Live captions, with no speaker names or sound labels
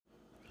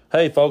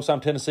Hey, folks,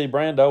 I'm Tennessee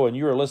Brando, and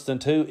you are listening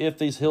to If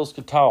These Hills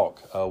Could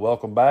Talk.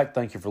 Welcome back.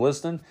 Thank you for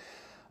listening.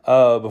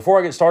 Before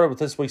I get started with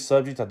this week's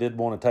subject, I did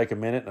want to take a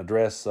minute and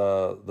address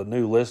the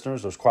new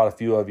listeners. There's quite a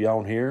few of you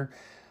on here.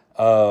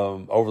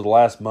 Over the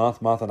last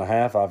month and a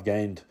half, I've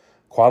gained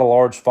quite a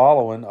large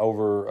following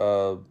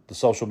over the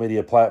social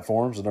media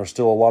platforms, and there's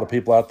still a lot of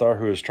people out there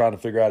who is trying to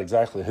figure out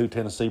exactly who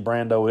Tennessee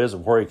Brando is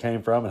and where he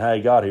came from and how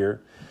he got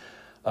here.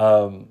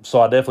 So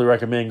I definitely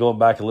recommend going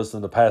back and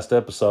listening to past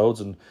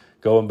episodes and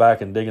going back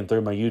and digging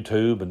through my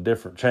YouTube and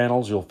different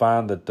channels. You'll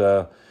find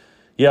that,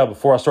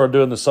 before I started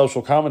doing the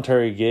social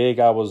commentary gig,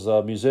 I was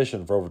a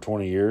musician for over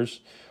 20 years,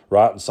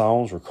 writing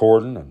songs,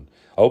 recording, and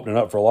opening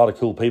up for a lot of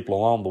cool people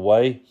along the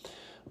way.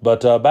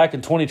 But back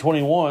in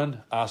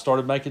 2021, I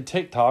started making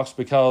TikToks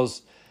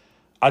because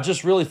I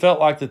just really felt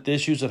like that the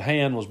issues at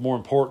hand was more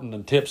important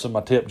than tips in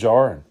my tip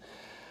jar. And,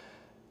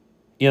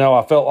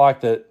 I felt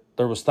like that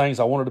there was things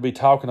I wanted to be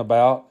talking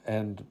about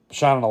and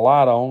shining a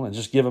light on and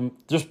just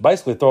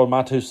basically throwing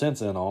my 2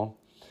 cents in on.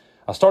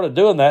 I started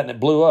doing that and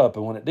it blew up.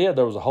 And when it did,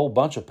 there was a whole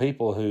bunch of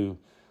people who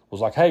was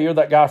like, hey, you're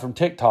that guy from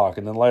TikTok.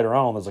 And then later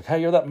on, there's like, hey,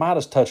 you're that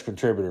Midas Touch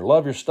contributor.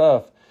 Love your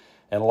stuff.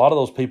 And a lot of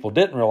those people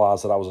didn't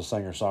realize that I was a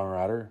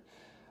singer-songwriter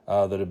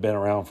that had been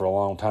around for a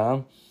long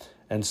time.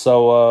 And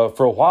so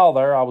for a while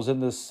there, I was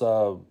in this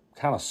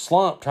kind of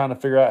slump trying to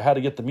figure out how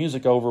to get the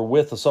music over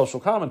with the social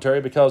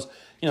commentary because,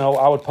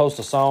 I would post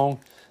a song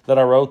that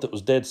I wrote that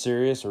was dead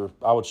serious, or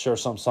I would share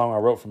some song I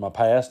wrote from my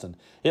past, and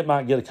it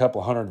might get a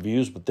couple 100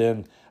 views, but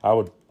then I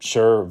would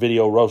share a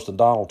video roasting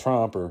Donald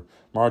Trump or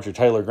Marjorie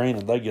Taylor Greene,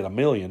 and they'd get 1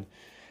 million.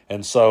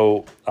 And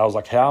so I was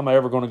like, how am I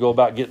ever going to go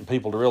about getting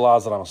people to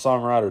realize that I'm a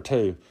songwriter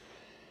too?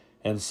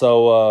 And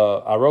so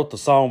I wrote the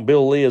song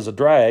Bill Lee is a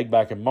Drag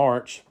back in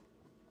March,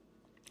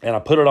 and I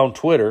put it on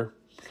Twitter,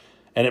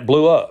 and it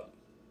blew up.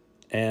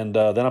 And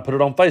then I put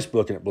it on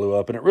Facebook, and it blew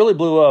up. And it really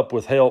blew up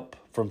with help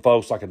from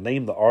folks like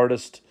Aneem the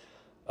Artist.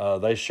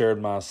 They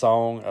shared my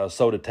song.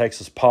 So did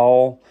Texas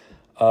Paul.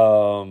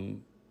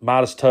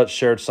 Midas Touch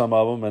shared some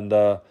of them.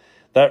 And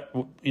that,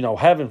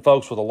 having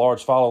folks with a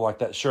large following like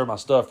that share my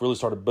stuff really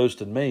started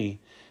boosting me.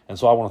 And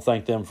so I want to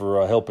thank them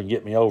for helping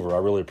get me over. I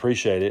really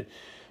appreciate it.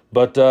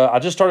 But I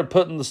just started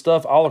putting the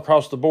stuff all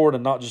across the board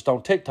and not just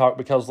on TikTok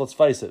because, let's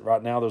face it,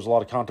 right now there's a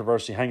lot of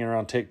controversy hanging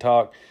around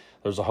TikTok.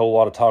 There's a whole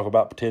lot of talk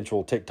about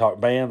potential TikTok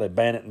ban. They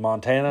ban it in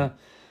Montana.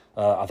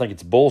 I think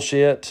it's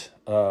bullshit.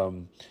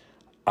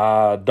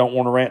 I don't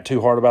want to rant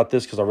too hard about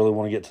this because I really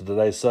want to get to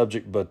today's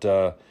subject. But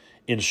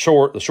in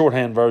short, the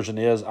shorthand version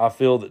is I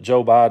feel that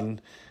Joe Biden,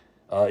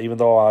 even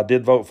though I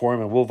did vote for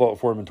him and will vote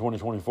for him in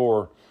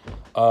 2024,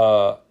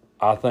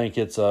 I think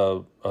it's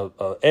a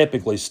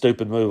epically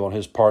stupid move on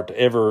his part to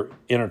ever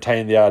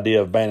entertain the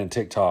idea of banning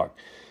TikTok.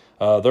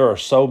 There are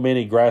so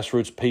many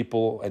grassroots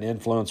people and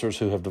influencers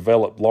who have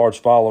developed large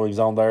followings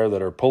on there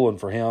that are pulling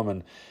for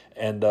him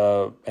and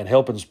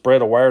helping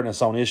spread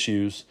awareness on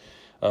issues.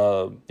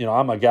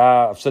 I'm a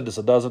guy, I've said this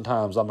a dozen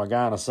times, I'm a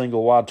guy in a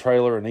single wide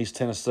trailer in East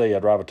Tennessee. I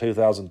drive a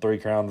 2003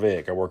 Crown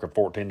Vic. I work a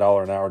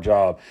 $14 an hour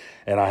job,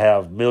 and I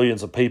have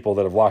millions of people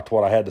that have liked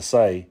what I had to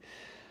say.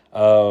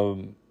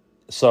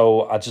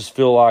 So I just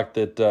feel like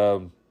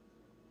that,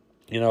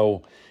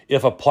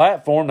 if a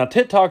platform, now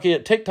TikTok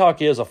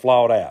is a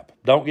flawed app.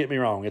 Don't get me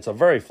wrong. It's a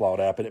very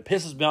flawed app, and it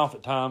pisses me off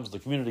at times. The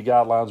community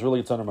guidelines really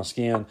gets under my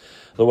skin,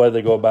 the way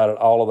they go about it,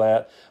 all of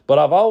that. But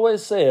I've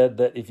always said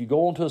that if you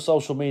go onto a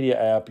social media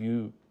app,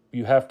 you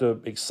have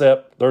to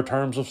accept their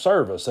terms of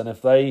service. And if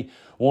they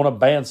want to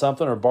ban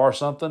something or bar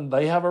something,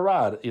 they have a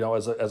right,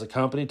 as a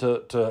company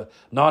to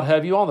not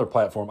have you on their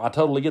platform. I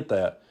totally get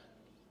that.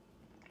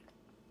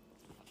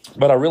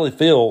 But I really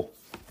feel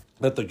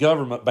that the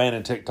government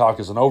banning TikTok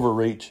is an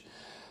overreach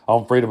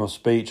on freedom of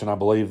speech, and I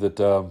believe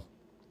that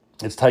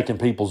it's taking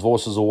people's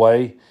voices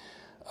away.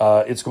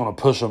 It's going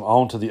to push them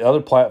onto the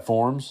other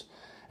platforms,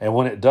 and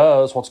when it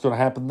does, what's going to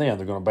happen then?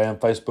 They're going to ban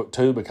Facebook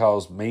too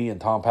because me and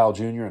Tom Powell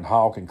Jr. and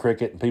Hawk and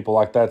Cricket and people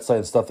like that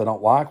saying stuff they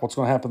don't like. What's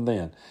going to happen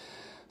then?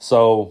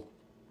 So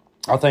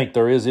I think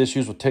there is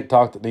issues with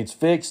TikTok that needs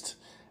fixed,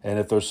 and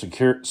if there's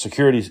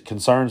security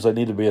concerns, they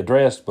need to be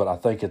addressed. But I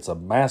think it's a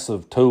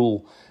massive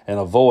tool and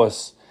a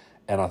voice,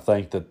 and I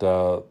think that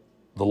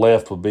the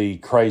left would be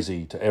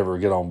crazy to ever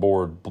get on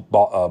board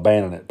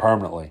banning it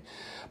permanently.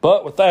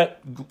 But with that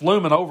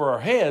looming over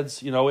our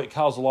heads, it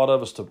caused a lot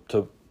of us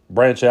to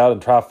branch out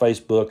and try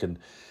Facebook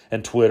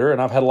and Twitter.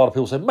 And I've had a lot of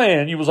people say,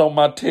 man, you was on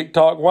my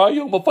TikTok. Why are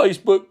you on my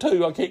Facebook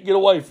too? I can't get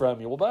away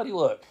from you. Well, buddy,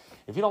 look,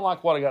 if you don't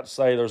like what I got to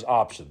say, there's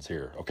options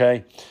here,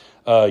 okay?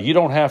 You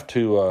don't have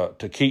to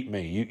keep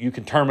me. You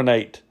can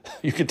terminate.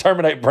 You can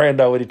terminate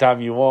Brando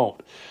anytime you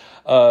want.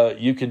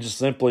 You can just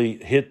simply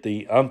hit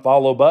the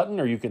unfollow button,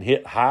 or you can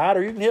hit hide,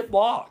 or you can hit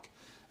block,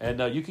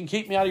 and you can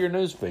keep me out of your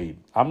news feed.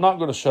 I'm not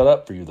going to shut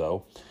up for you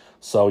though,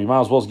 so you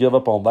might as well give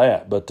up on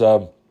that. But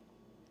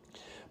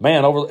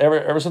man,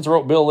 ever since I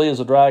wrote Bill Lee is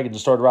a Drag and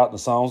just started writing the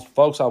songs,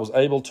 folks, I was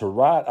able to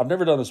write. I've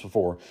never done this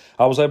before.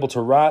 I was able to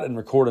write and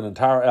record an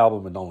entire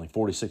album in only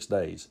 46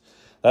 days.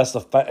 That's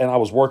and I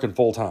was working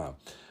full time.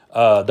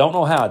 Don't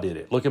know how I did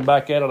it. Looking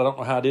back at it, I don't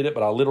know how I did it,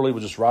 but I literally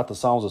would just write the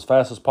songs as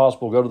fast as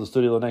possible, go to the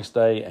studio the next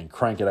day, and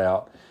crank it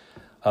out.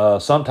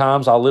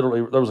 Sometimes there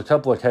was a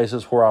couple of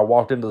cases where I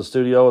walked into the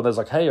studio and they was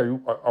like, hey,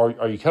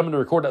 are you coming to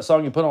record that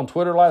song you put on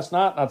Twitter last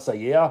night? And I'd say,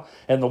 yeah.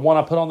 And the one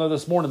I put on there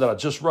this morning that I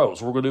just wrote,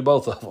 so we're going to do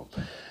both of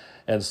them.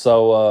 And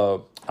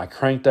so I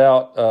cranked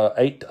out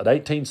an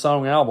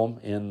 18-song album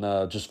in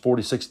just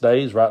 46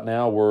 days. Right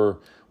now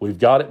we've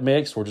got it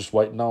mixed. We're just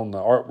waiting on the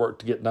artwork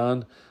to get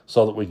done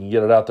so that we can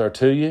get it out there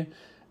to you.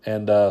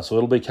 And so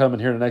it'll be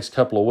coming here in the next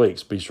couple of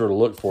weeks. Be sure to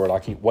look for it. I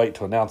can't wait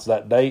to announce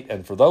that date.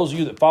 And for those of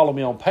you that follow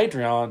me on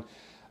Patreon,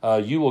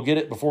 you will get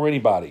it before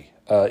anybody.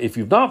 If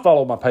you've not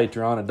followed my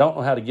Patreon and don't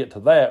know how to get to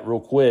that real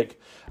quick,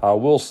 I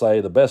will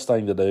say the best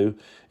thing to do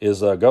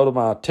is go to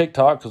my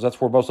TikTok, because that's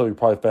where most of you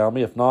probably found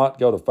me. If not,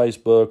 go to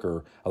Facebook,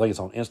 or I think it's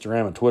on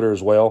Instagram and Twitter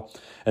as well.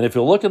 And if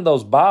you look in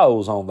those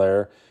bios on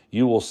there,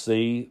 you will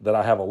see that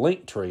I have a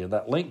link tree, and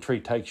that link tree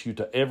takes you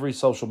to every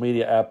social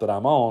media app that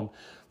I'm on.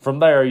 From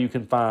there, you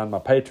can find my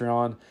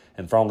Patreon,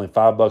 and for only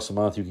 $5 a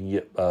month, you can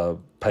get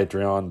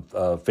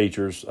Patreon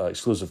features,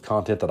 exclusive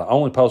content that I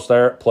only post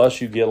there.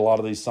 Plus, you get a lot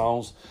of these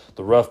songs,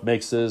 the rough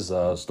mixes,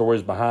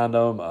 stories behind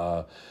them,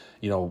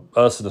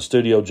 us in the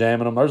studio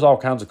jamming them. There's all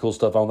kinds of cool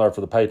stuff on there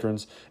for the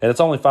patrons, and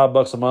it's only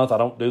 $5 a month. I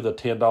don't do the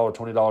 $10,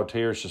 $20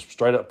 tier. It's just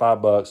straight up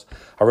 $5.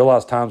 I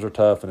realize times are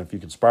tough, and if you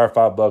can spare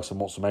 $5 and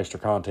want some extra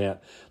content,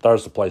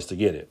 there's the place to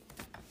get it.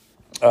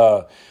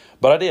 But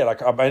I did.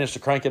 I managed to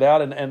crank it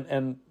out,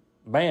 and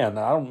man,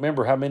 I don't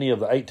remember how many of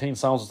the 18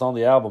 songs that's on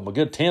the album. A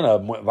good 10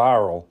 of them went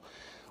viral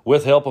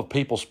with help of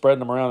people spreading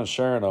them around and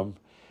sharing them.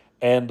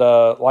 And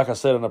like I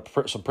said in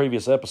some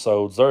previous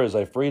episodes, there is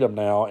a freedom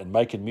now in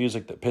making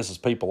music that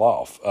pisses people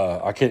off.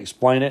 I can't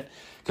explain it,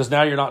 because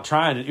now you're not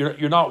trying it.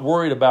 You're not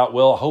worried about,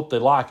 well, I hope they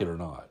like it or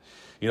not.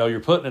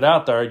 You're putting it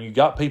out there, and you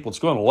got people that's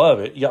going to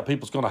love it. You got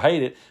people that's going to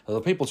hate it.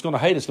 The people that's going to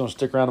hate it's going to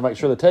stick around to make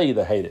sure they tell you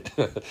they hate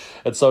it.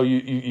 And so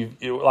you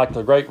like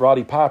the great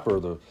Roddy Piper,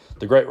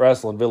 the great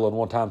wrestling villain,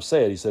 one time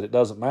said, he said, it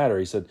doesn't matter.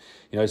 He said,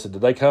 did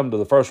they come to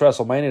the first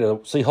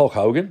WrestleMania to see Hulk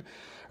Hogan,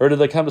 or did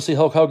they come to see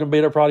Hulk Hogan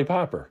beat up Roddy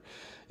Piper?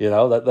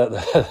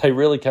 That they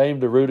really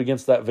came to root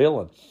against that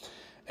villain.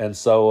 And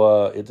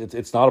so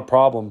it's not a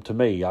problem to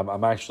me.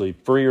 I'm actually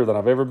freer than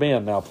I've ever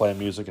been now playing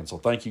music. And so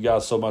thank you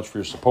guys so much for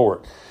your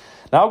support.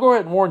 Now, I'll go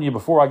ahead and warn you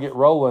before I get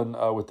rolling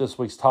with this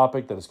week's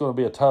topic that it's going to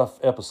be a tough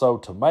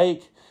episode to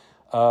make.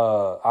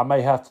 I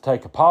may have to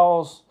take a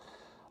pause.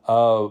 I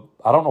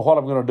don't know what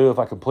I'm going to do if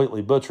I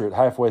completely butcher it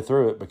halfway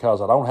through it,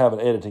 because I don't have an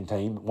editing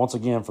team. Once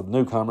again, for the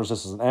newcomers,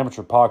 this is an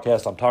amateur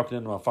podcast. I'm talking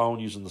into my phone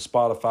using the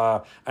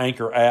Spotify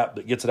Anchor app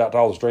that gets it out to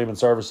all the streaming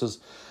services.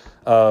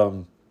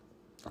 Don't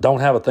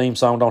have a theme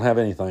song, don't have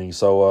anything.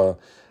 So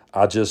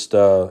I just,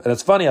 and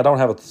it's funny, I don't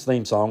have a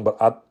theme song, but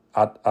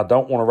I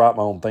don't want to write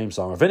my own theme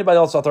song. If anybody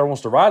else out there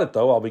wants to write it,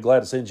 though, I'll be glad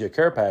to send you a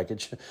care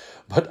package.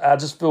 But I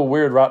just feel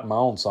weird writing my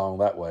own song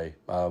that way.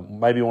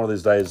 Maybe one of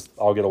these days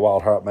I'll get a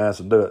Wild Heart Mass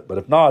and do it. But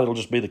if not, it'll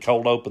just be the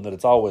cold open that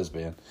it's always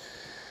been.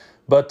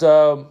 But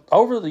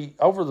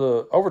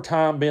over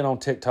time being on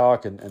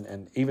TikTok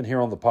and even here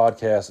on the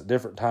podcast at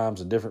different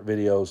times and different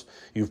videos,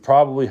 you've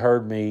probably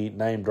heard me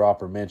name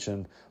drop or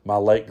mention my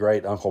late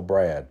great Uncle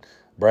Brad.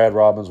 Brad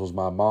Robbins was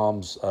my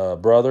mom's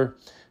brother.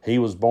 He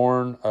was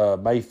born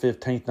May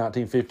 15th,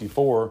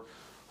 1954,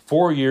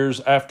 4 years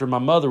after my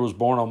mother was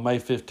born on May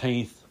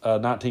 15th,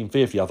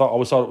 1950. I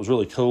always thought it was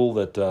really cool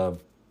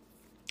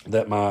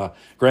that my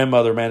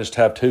grandmother managed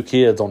to have two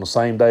kids on the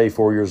same day,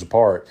 4 years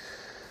apart.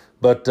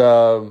 But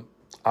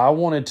I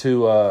wanted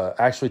to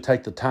actually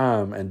take the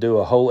time and do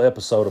a whole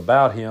episode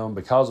about him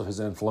because of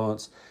his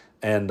influence,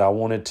 and I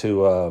wanted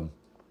to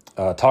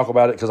talk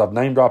about it because I've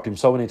name dropped him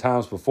so many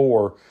times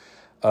before.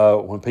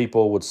 When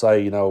people would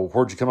say,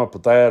 where'd you come up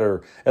with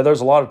that? And there's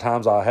a lot of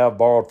times I have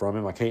borrowed from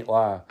him, I can't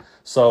lie.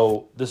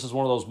 So this is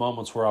one of those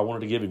moments where I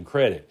wanted to give him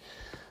credit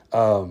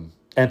and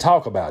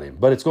talk about him.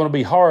 But it's going to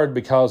be hard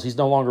because he's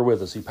no longer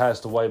with us. He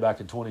passed away back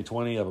in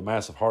 2020 of a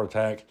massive heart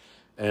attack,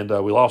 and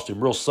we lost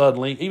him real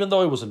suddenly. Even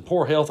though he was in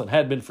poor health and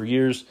had been for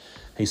years,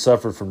 he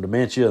suffered from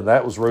dementia, and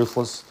that was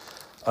ruthless.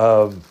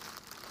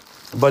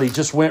 But he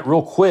just went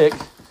real quick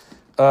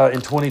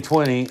in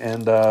 2020,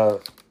 and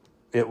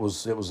it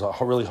was a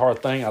really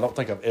hard thing. I don't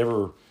think I've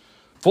ever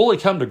fully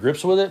come to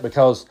grips with it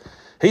because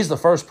he's the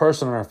first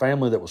person in our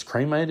family that was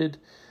cremated.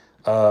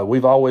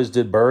 We've always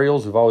did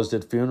burials. We've always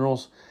did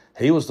funerals.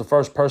 He was the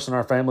first person in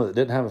our family that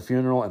didn't have a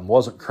funeral and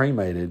wasn't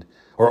cremated,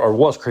 or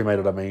was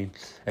cremated, and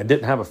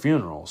didn't have a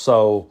funeral.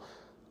 So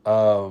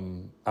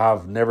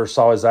I've never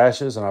saw his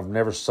ashes, and I've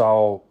never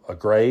saw a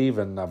grave,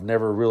 and I've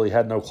never really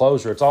had no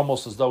closure. It's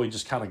almost as though he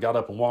just kind of got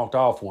up and walked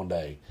off one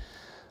day.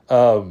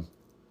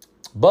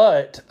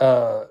 But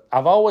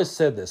I've always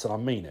said this, and I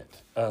mean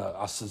it.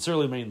 I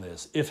sincerely mean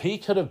this. If he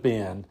could have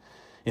been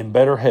in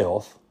better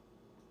health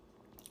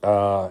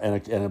and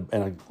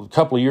a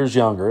couple of years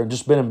younger and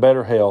just been in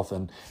better health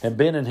and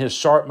been in his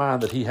sharp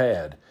mind that he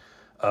had,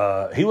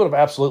 he would have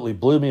absolutely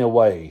blew me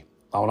away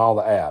on all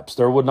the apps.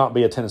 There would not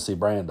be a Tennessee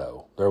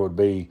Brando. There would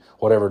be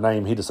whatever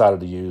name he decided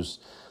to use.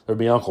 there'd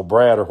be Uncle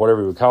Brad or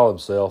whatever he would call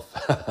himself,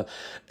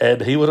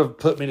 and he would have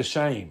put me to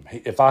shame.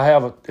 If I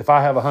have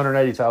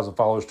 180,000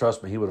 followers,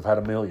 trust me, he would have had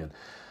 1 million.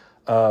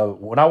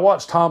 When I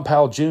watched Tom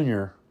Powell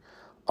Jr.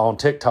 on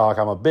TikTok,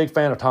 I'm a big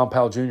fan of Tom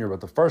Powell Jr.,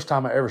 but the first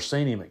time I ever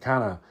seen him, it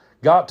kind of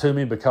got to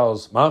me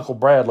because my Uncle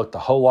Brad looked a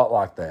whole lot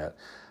like that.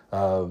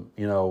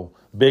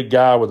 Big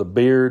guy with a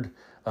beard.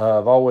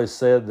 I've always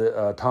said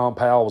that Tom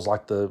Powell was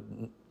like the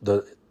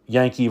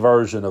Yankee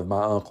version of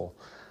my uncle.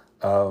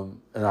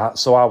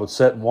 So I would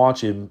sit and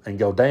watch him and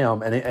go,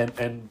 damn.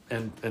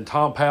 And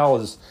Tom Powell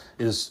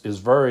is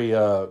very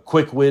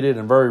quick-witted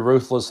and very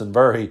ruthless and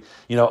very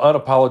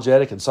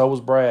unapologetic, and so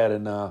was Brad.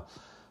 And I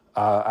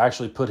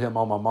actually put him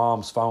on my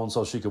mom's phone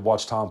so she could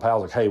watch Tom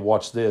Powell. Like, hey,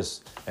 watch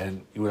this.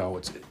 And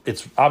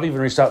it's. I've even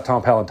reached out to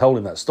Tom Powell and told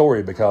him that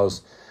story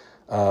because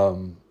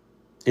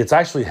it's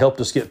actually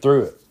helped us get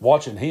through it.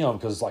 Watching him,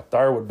 because like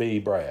there would be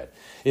Brad.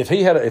 If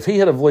he had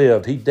have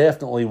lived, he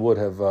definitely would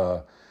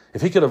have.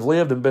 If he could have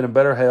lived and been in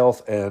better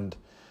health and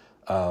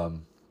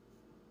had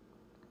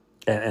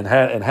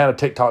a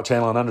TikTok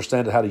channel and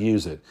understood how to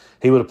use it,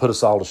 he would have put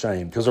us all to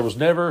shame. Because there was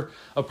never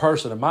a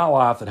person in my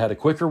life that had a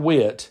quicker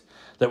wit,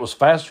 that was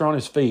faster on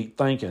his feet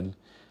thinking,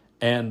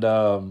 and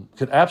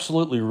could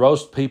absolutely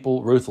roast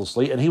people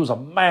ruthlessly. And he was a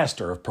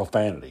master of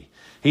profanity.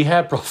 He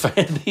had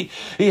profanity.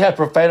 He had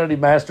profanity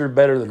mastered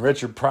better than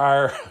Richard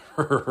Pryor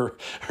or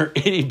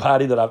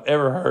anybody that I've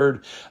ever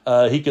heard.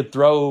 He could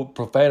throw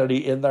profanity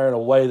in there in a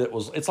way that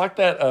was. It's like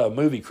that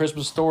movie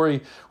Christmas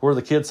Story where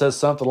the kid says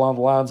something along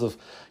the lines of,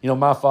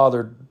 my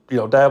father,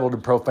 dabbled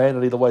in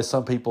profanity the way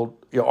some people,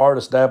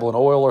 artists dabble in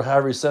oil, or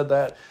however he said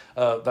that.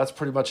 That's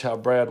pretty much how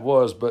Brad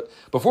was. But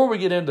before we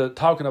get into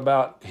talking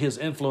about his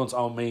influence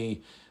on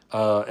me,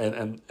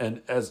 and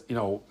as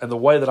and the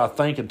way that I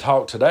think and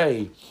talk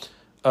today.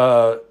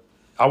 I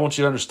want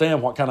you to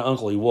understand what kind of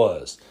uncle he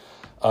was.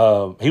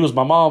 He was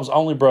my mom's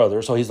only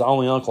brother, so he's the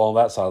only uncle on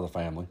that side of the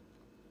family.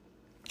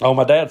 On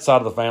my dad's side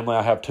of the family,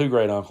 I have two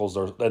great uncles,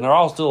 and they're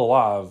all still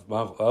alive.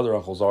 My other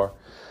uncles are.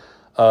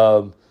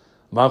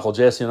 My Uncle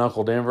Jesse and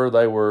Uncle Denver,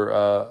 they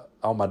were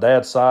on my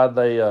dad's side.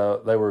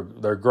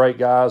 They're great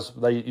guys.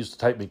 They used to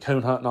take me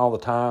coon hunting all the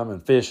time,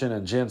 and fishing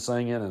and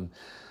ginsenging and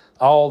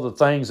all the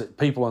things that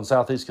people in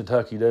Southeast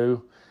Kentucky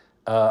do.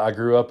 I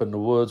grew up in the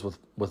woods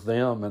with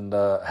them and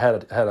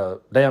had a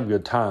damn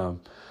good time.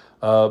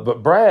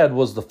 But Brad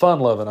was the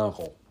fun-loving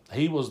uncle.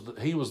 He was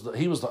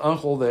the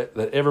uncle that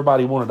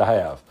everybody wanted to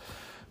have,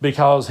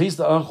 because he's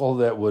the uncle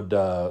that would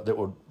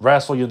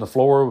wrestle you in the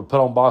floor, would put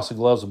on boxing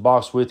gloves and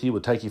box with you,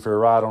 would take you for a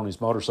ride on his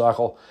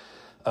motorcycle.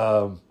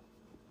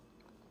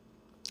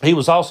 He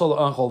was also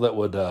the uncle that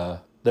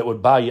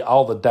would buy you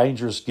all the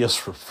dangerous gifts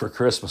for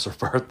Christmas or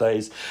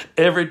birthdays.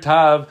 Every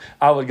time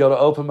I would go to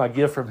open my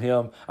gift from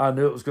him, I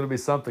knew it was going to be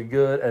something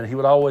good, and he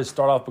would always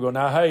start off by going,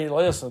 now, hey,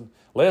 listen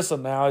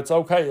now, it's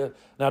okay.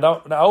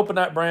 Now open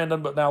that,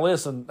 Brandon, but now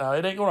listen,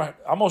 I'm going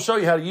to show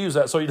you how to use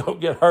that so you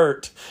don't get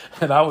hurt.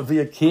 And I would be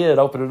a kid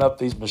opening up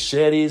these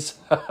machetes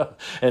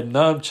and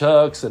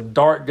nunchucks and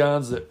dart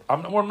guns that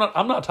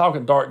I'm not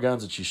talking dart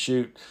guns that you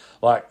shoot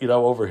like,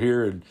 over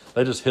here and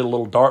they just hit a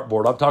little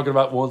dartboard. I'm talking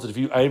about ones that if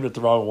you aimed it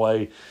the wrong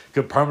way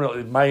could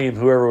permanently maim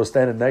whoever was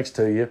standing next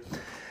to you.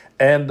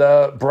 And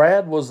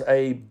Brad was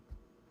a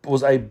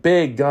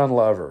big gun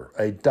lover,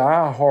 a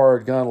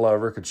die-hard gun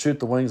lover, could shoot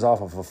the wings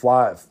off of a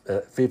fly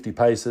at 50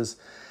 paces.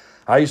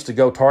 I used to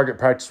go target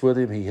practice with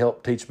him. He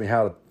helped teach me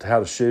how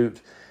to shoot.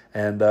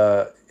 And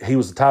he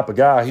was the type of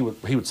guy, he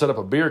would set up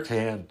a beer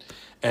can,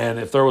 and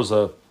if there was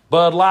a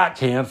Bud Light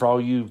can, for all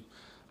you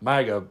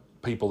MAGA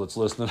people that's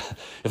listening,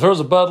 if there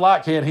was a Bud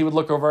Light can, he would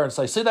look over and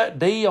say, see that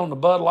D on the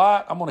Bud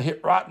Light? I'm going to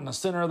hit right in the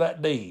center of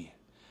that D.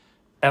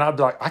 And I'd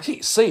be like, I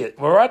can't see it.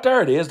 Well, right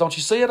there it is. Don't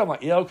you see it? I'm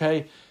like, yeah,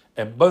 okay.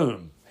 And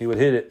boom, he would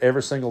hit it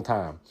every single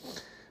time.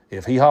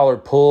 If he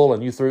hollered pull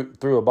and you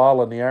threw a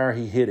bottle in the air,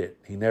 he hit it.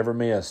 He never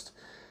missed.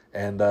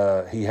 And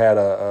he had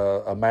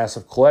a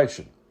massive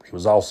collection. He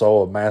was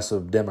also a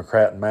massive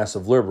Democrat and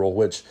massive liberal,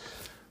 which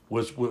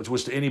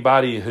to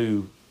anybody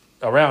who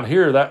around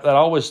here, that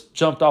always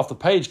jumped off the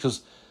page,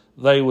 because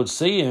they would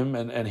see him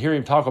and hear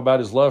him talk about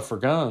his love for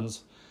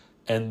guns,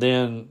 and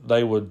then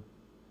they would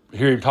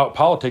hear him talk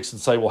politics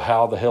and say, well,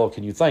 how the hell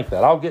can you think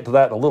that? I'll get to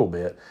that in a little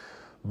bit.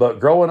 But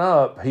growing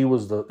up, he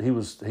was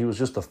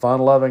just a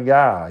fun-loving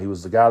guy. He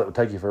was the guy that would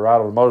take you for a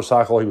ride on a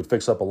motorcycle. He would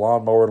fix up a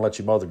lawnmower and let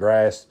you mow the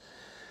grass,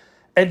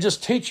 and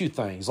just teach you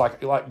things. Like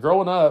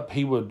growing up,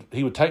 he would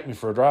take me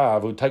for a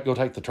drive. We'd go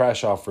take the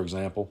trash off, for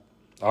example.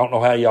 I don't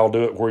know how y'all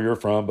do it where you're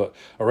from, but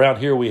around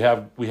here we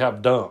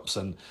have dumps,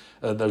 and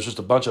there's just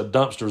a bunch of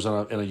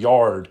dumpsters in a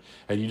yard,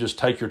 and you just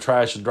take your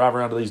trash and drive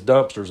around to these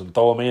dumpsters and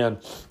throw them in.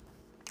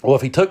 Well,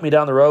 if he took me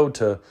down the road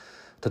to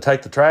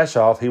take the trash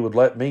off, he would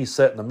let me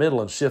sit in the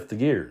middle and shift the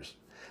gears.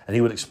 And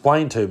he would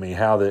explain to me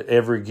how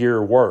every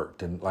gear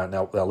worked. And like,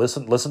 now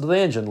listen to the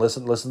engine,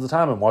 listen to the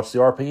timing, watch the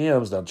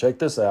RPMs, now check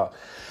this out.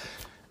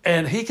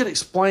 And he could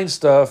explain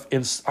stuff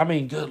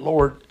good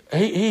Lord,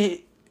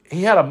 he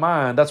had a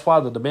mind. That's why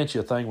the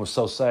dementia thing was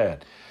so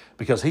sad,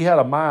 because he had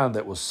a mind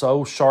that was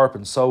so sharp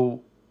and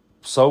so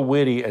so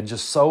witty, and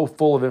just so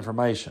full of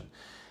information.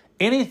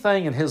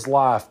 Anything in his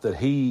life that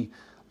he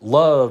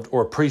loved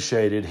or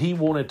appreciated, he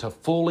wanted to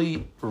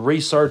fully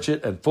research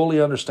it and fully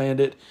understand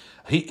it.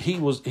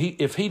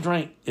 If he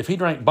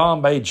drank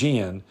Bombay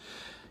gin,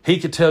 he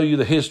could tell you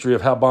the history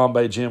of how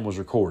Bombay gin was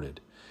recorded.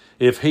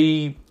 If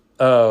he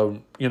had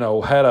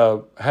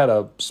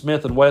a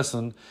Smith and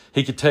Wesson,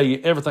 he could tell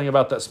you everything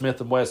about that Smith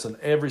and Wesson,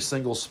 every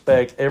single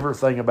spec,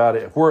 everything about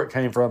it, where it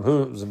came from,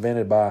 who it was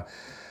invented by.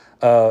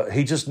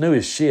 He just knew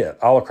his shit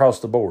all across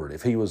the board.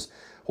 If he was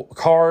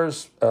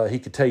cars, he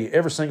could tell you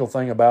every single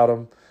thing about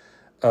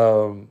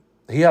them.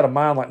 He had a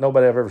mind like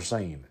nobody I've ever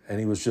seen, and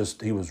he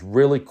was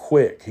really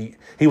quick.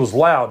 He was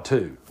loud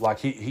too. Like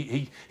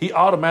he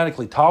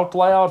automatically talked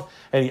loud,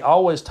 and he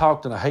always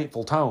talked in a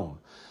hateful tone.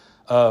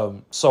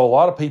 So a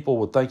lot of people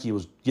would think he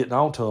was getting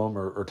on to them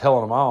or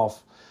telling them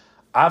off.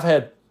 I've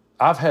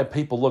had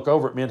people look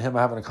over at me and him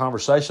having a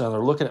conversation, and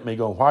they're looking at me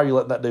going, "Why are you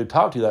letting that dude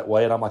talk to you that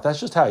way?" And I'm like, "That's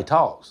just how he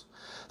talks.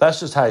 That's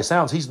just how he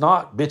sounds. He's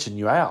not bitching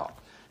you out.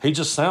 He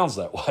just sounds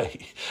that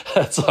way."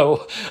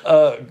 So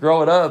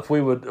growing up,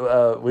 we would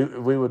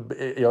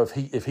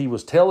if he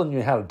was telling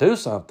you how to do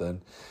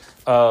something,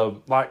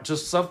 like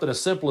just something as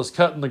simple as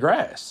cutting the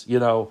grass, he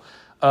would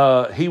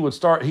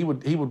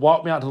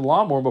walk me out to the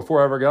lawnmower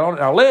before I ever got on it.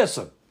 Now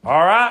listen,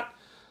 all right,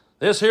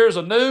 this here's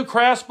a new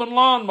Craftsman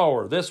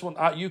lawnmower. This one,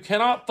 you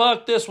cannot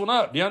fuck this one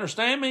up. Do you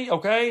understand me?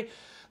 Okay.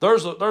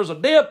 There's a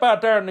dip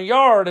out there in the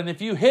yard, and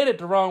if you hit it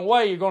the wrong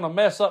way, you're going to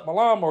mess up my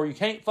lawnmower. You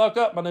can't fuck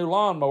up my new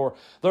lawnmower.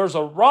 There's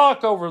a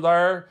rock over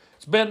there.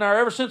 It's been there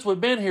ever since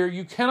we've been here.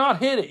 You cannot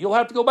hit it. You'll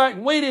have to go back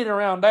and weed it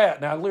around that.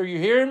 Now, are you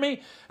hearing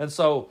me? And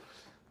so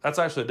that's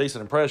actually a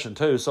decent impression,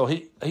 too. So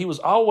he was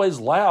always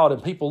loud,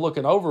 and people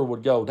looking over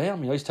would go,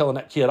 "Damn, he's telling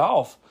that kid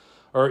off."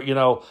 Or,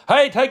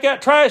 "Hey, take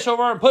that trash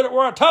over and put it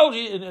where I told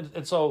you."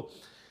 And so,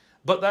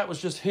 but that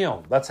was just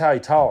him. That's how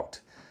he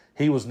talked.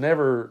 He was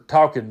never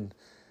talking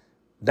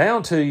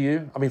down to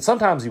you. I mean,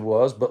 sometimes he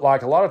was, but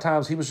like a lot of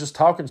times he was just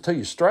talking to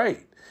you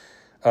straight.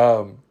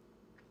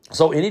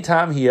 So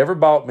anytime he ever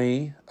bought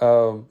me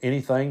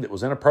anything that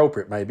was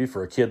inappropriate, maybe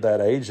for a kid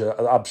that age,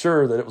 I'm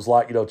sure that it was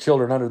like,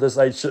 children under this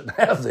age shouldn't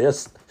have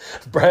this.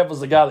 Brad was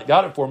the guy that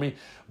got it for me.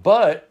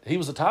 But he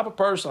was the type of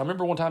person, I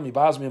remember one time he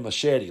buys me a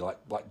machete,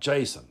 like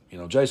Jason,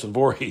 Jason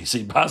Voorhees.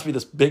 He buys me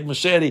this big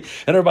machete,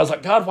 and everybody's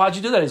like, "God, why'd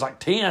you do that?" He's like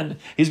 10.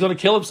 He's going to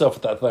kill himself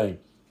with that thing.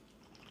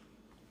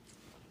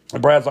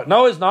 And Brad's like,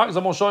 "No, he's not, because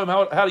I'm going to show him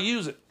how to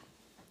use it."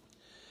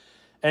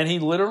 And he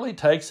literally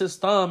takes his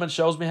thumb and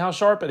shows me how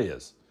sharp it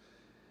is.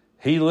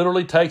 He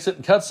literally takes it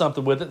and cuts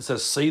something with it and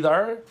says, "See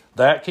there?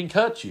 That can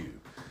cut you."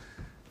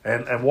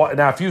 And what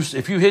now?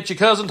 If you hit your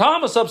cousin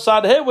Thomas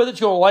upside the head with it,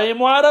 you're going to lay him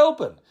wide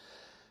open.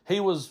 He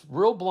was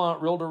real blunt,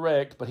 real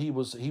direct, but he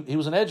was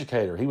an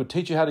educator. He would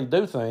teach you how to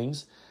do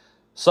things.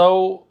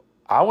 So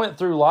I went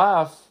through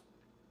life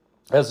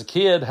as a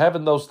kid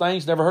having those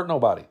things, never hurt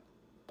nobody.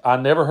 I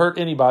never hurt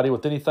anybody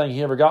with anything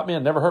he ever got me,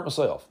 and never hurt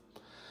myself,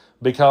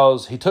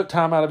 because he took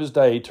time out of his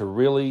day to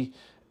really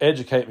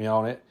educate me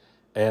on it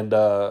and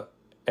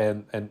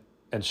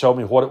show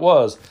me what it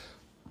was.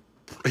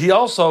 He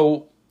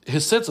also,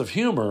 his sense of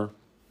humor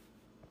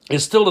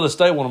is still to this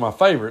day one of my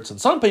favorites.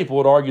 And some people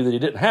would argue that he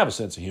didn't have a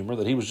sense of humor,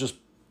 that he was just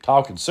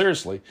talking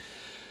seriously.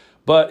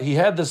 But he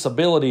had this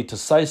ability to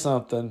say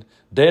something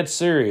dead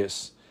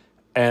serious,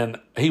 and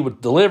he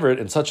would deliver it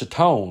in such a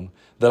tone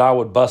that I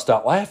would bust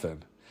out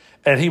laughing.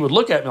 And he would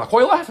look at me like,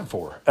 "What are you laughing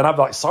for?" And I'd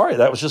be like, "Sorry,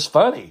 that was just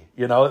funny.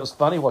 It was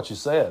funny what you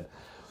said."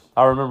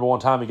 I remember one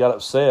time he got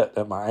upset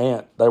at my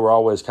aunt. They were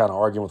always kind of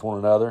arguing with one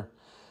another.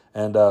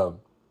 And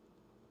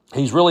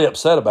he's really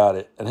upset about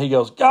it. And he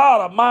goes,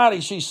 "God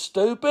almighty, she's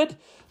stupid.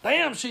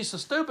 Damn, she's so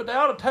stupid. They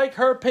ought to take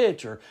her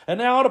picture,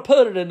 and they ought to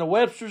put it in the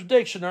Webster's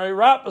Dictionary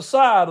right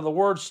beside of the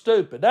word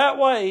stupid. That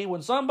way,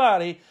 when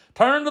somebody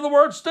turned to the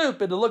word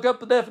stupid to look up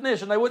the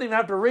definition, they wouldn't even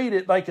have to read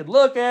it. They could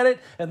look at it,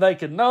 and they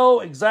could know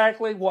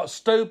exactly what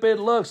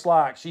stupid looks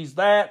like. She's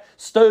that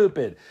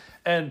stupid."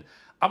 And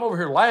I'm over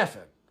here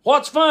laughing.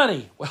 What's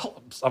funny?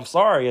 Well, I'm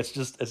sorry. It's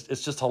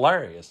just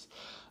hilarious.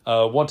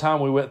 One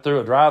time we went through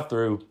a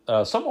drive-through.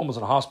 Someone was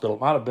in a hospital.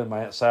 It might have been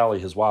my Aunt Sally,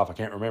 his wife. I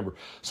can't remember.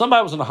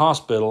 Somebody was in the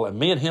hospital, and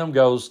me and him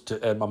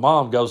and my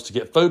mom goes to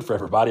get food for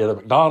everybody at a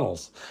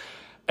McDonald's.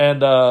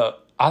 And I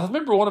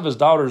remember one of his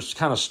daughters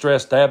kind of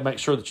stressed, "Dad, make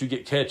sure that you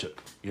get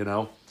ketchup,"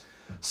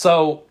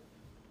 So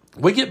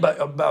we get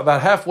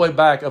about halfway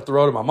back up the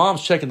road, and my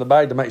mom's checking the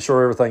bag to make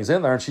sure everything's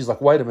in there. And she's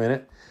like, "Wait a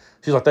minute."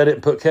 She's like, "They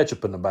didn't put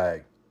ketchup in the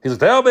bag." He's like,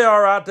 "They'll be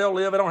all right. They'll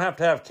live. They don't have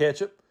to have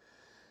ketchup."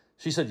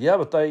 She said, "Yeah,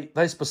 but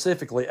they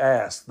specifically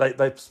asked.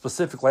 They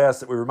specifically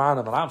asked that we remind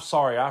them, and I'm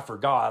sorry, I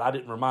forgot. I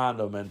didn't remind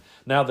them, and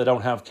now they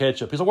don't have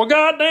ketchup." He's like, "Well,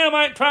 goddamn,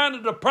 I ain't trying to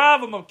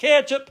deprive them of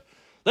ketchup.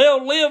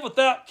 They'll live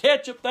without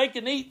ketchup. They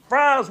can eat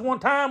fries one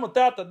time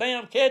without the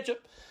damn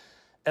ketchup."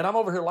 And I'm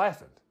over here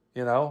laughing,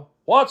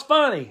 What's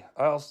funny?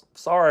 Well,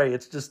 sorry,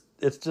 it's just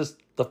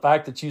the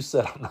fact that you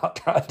said I'm not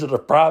trying to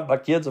deprive my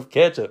kids of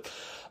ketchup.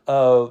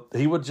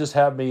 He would just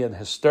have me in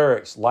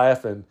hysterics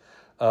laughing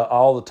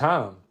all the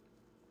time.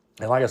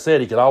 And like I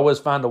said, he could always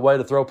find a way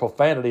to throw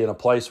profanity in a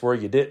place where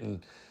you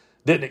didn't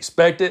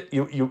expect it.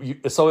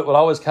 So it would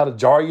always kind of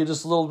jar you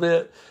just a little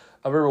bit.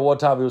 I remember one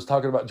time he was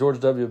talking about George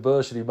W.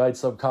 Bush, and he made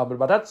some comment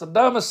about, that's the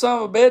dumbest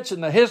son of a bitch in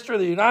the history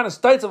of the United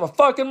States of a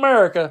fucking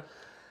America.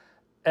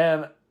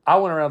 And I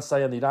went around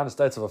saying the United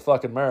States of a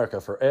fucking America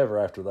forever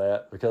after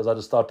that, because I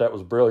just thought that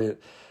was brilliant.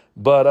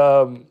 But,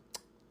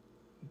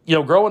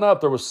 growing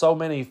up, there was so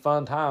many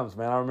fun times,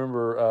 man. I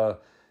remember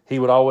he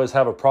would always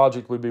have a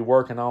project we'd be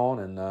working on,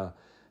 and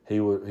he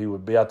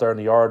would be out there in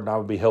the yard, and I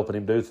would be helping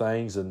him do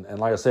things. And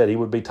like I said, he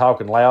would be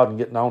talking loud and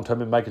getting on to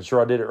me, making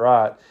sure I did it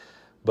right.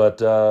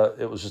 But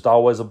it was just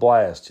always a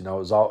blast. It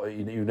was all,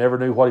 you never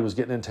knew what he was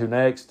getting into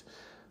next.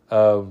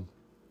 There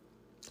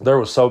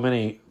was so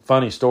many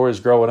funny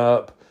stories growing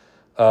up.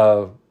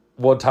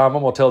 One time,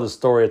 I'm gonna tell this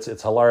story.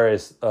 It's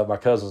hilarious. My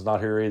cousin's not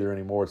here either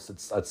anymore.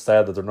 It's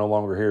sad that they're no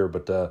longer here.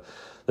 But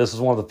this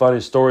is one of the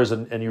funniest stories,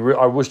 and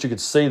I wish you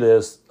could see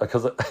this,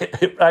 because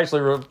it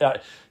actually,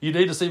 you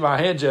need to see my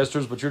hand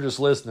gestures, but you're just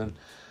listening.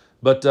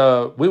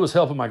 But we was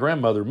helping my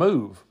grandmother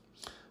move.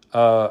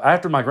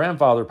 After my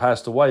grandfather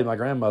passed away, my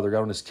grandmother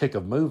got on this kick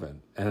of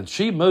moving. And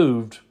she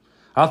moved,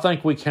 I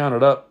think we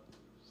counted up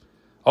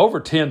over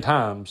 10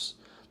 times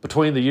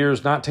between the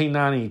years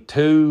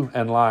 1992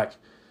 and like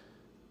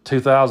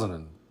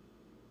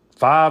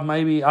 2005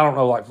 maybe. I don't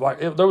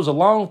know, there was a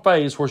long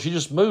phase where she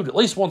just moved at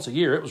least once a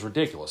year. It was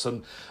ridiculous.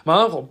 And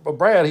my Uncle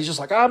Brad, he's just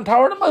like, I'm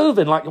tired of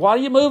moving. Like, why are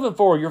you moving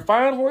for? You're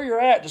fine where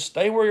you're at. Just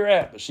stay where you're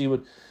at. But she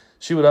would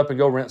up and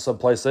go rent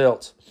someplace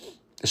else.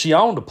 She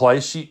owned a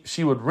place.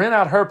 She would rent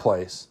out her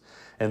place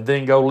and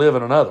then go live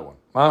in another one.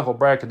 My Uncle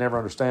Brad could never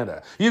understand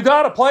that. You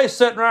got a place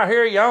sitting right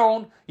here you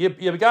own. You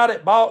got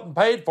it bought and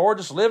paid for.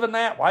 Just live in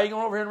that. Why are you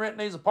going over here and renting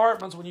these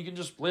apartments when you can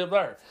just live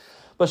there?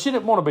 But she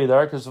didn't want to be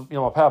there because,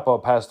 my papa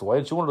passed away,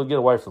 and she wanted to get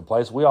away from the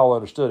place. We all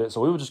understood it,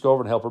 so we would just go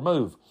over and help her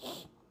move.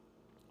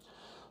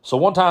 So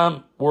one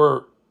time,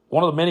 one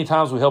of the many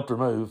times we helped her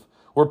move,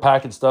 we're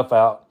packing stuff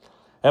out,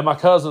 and my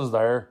cousin's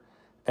there.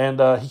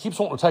 And he keeps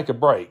wanting to take a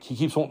break. He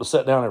keeps wanting to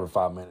sit down every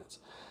 5 minutes.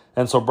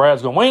 And so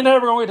Brad's going, we ain't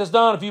never going to get this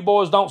done if you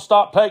boys don't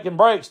stop taking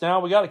breaks now.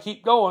 We got to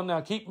keep going.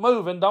 Now keep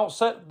moving. Don't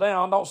sit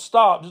down. Don't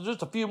stop.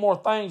 Just a few more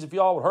things. If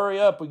y'all would hurry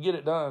up, we get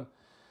it done.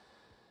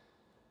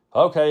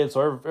 Okay, and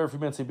so every few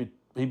minutes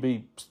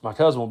my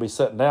cousin would be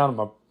sitting down,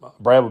 and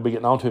Brad would be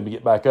getting on to him to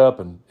get back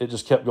up, and it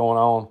just kept going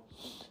on.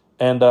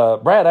 And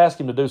Brad asked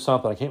him to do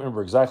something. I can't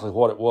remember exactly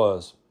what it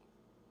was.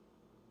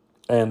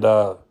 And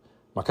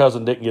my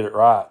cousin didn't get it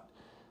right.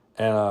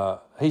 And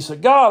he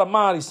said, God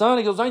almighty, son.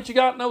 He goes, ain't you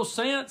got no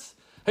sense?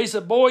 He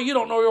said, boy, you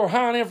don't know your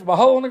hind end from a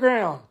hole in the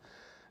ground.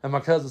 And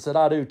my cousin said,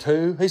 I do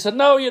too. He said,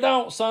 no, you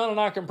don't, son, and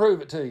I can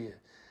prove it to you.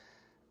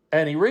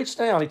 And he reached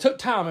down. He took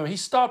time. I mean, he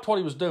stopped what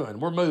he was doing.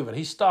 We're moving.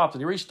 He stopped,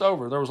 and he reached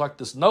over. There was like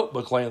this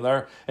notebook laying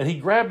there, and he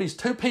grabbed these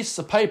 2 pieces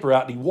of paper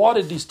out, and he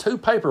wadded these 2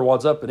 paper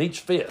wads up in each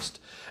fist.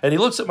 And he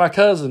looks at my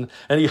cousin,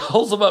 and he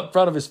holds them up in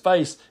front of his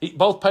face,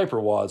 both paper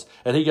wads,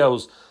 and he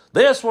goes,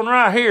 this one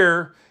right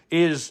here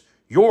is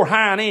your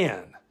hind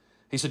end.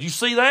 He said, you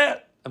see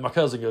that? And my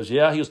cousin goes,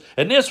 yeah. He goes,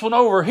 and this one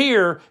over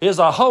here is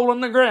a hole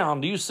in the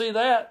ground. Do you see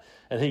that?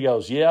 And he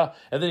goes, yeah.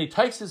 And then he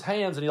takes his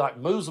hands and he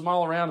moves them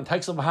all around and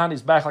takes them behind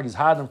his back like he's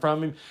hiding them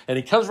from him. And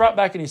he comes right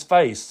back in his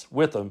face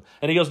with them.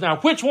 And he goes, now,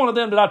 which one of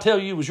them did I tell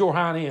you was your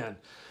hind end?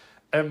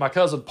 And my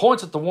cousin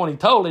points at the one he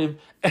told him,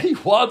 and he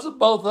wads them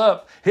both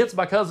up, hits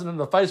my cousin in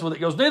the face with it.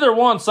 He goes, neither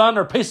one, son,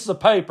 they're pieces of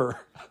paper.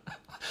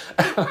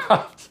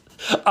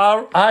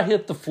 I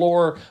hit the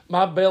floor.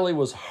 My belly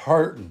was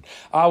hurting.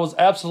 I was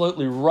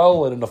absolutely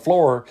rolling in the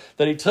floor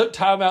that he took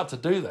time out to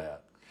do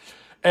that.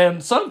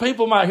 And some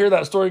people might hear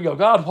that story and go,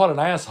 God, what an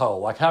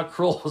asshole. Like, how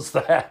cruel was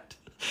that?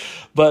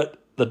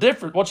 But what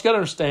you got to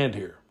understand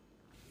here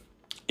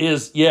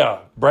is, yeah,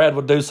 Brad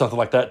would do something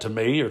like that to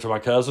me or to my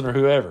cousin or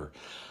whoever.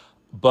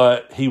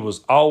 But he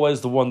was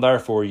always the one there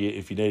for you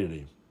if you needed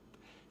him.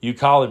 You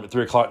call him at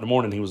 3 o'clock in the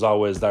morning, he was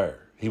always there.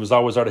 He was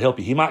always there to help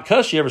you. He might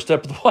cuss you every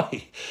step of the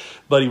way,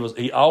 but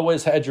he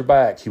always had your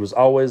back. He was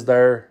always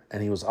there,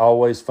 and he was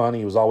always funny.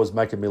 He was always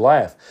making me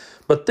laugh.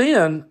 But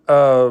then,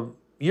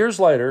 years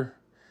later,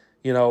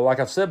 like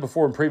I've said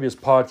before in previous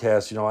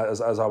podcasts,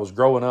 as I was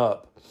growing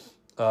up,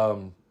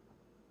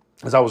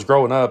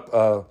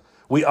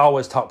 we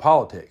always talked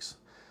politics.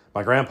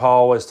 My grandpa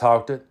always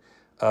talked it.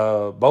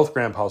 Both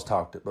grandpas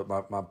talked it, but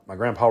my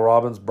grandpa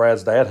Robbins,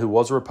 Brad's dad, who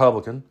was a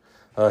Republican,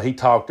 he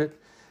talked it.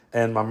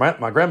 And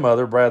my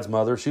grandmother, Brad's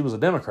mother, she was a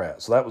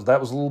Democrat, so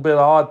that was a little bit of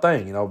an odd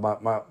thing.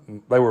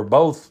 They were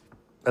both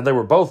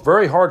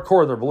very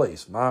hardcore in their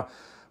beliefs.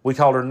 We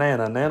called her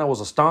Nana. Nana was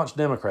a staunch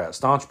Democrat,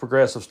 staunch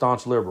progressive,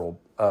 staunch liberal.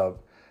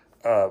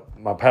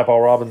 My Papa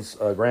Robbins,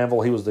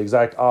 Granville, he was the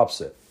exact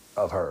opposite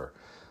of her.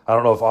 I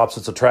don't know if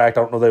opposites attract.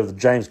 I don't know if they were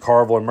James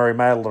Carville and Mary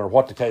Madeline or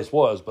what the case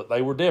was, but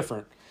they were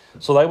different.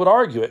 So they would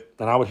argue it,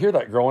 and I would hear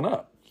that growing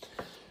up.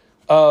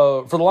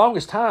 For the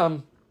longest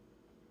time,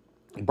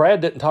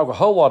 Brad didn't talk a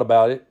whole lot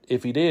about it.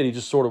 If he did, he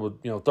just sort of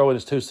would, throw in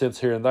his 2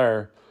 cents here and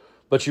there.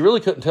 But you really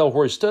couldn't tell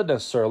where he stood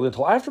necessarily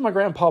until after my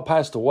grandpa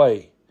passed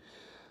away.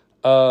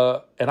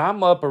 And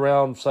I'm up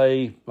around,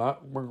 say,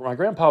 my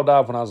grandpa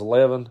died when I was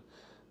 11.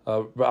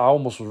 I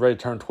almost was ready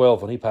to turn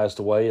 12 when he passed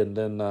away. And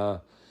then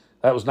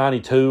that was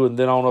 92. And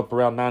then on up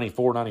around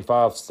 94,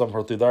 95,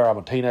 somewhere through there, I'm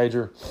a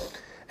teenager.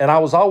 And I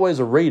was always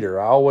a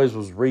reader. I always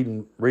was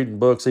reading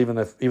books, even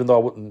though I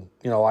wouldn't,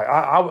 like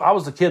I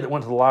was the kid that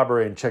went to the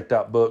library and checked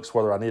out books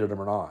whether I needed them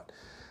or not.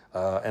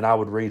 And I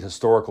would read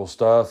historical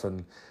stuff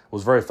and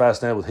was very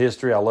fascinated with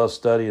history. I love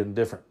studying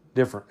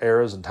different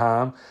eras and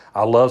time.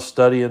 I love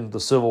studying the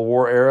Civil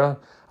War era.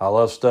 I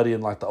love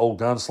studying like the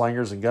old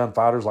gunslingers and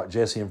gunfighters like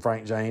Jesse and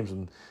Frank James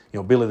and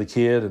Billy the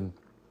Kid. And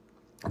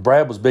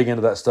Brad was big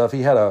into that stuff.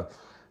 He had a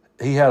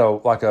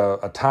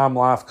Time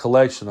Life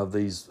collection of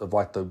these, of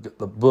like the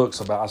books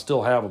about. I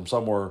still have them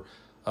somewhere,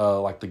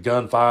 like the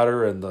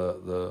Gunfighter and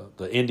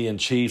the Indian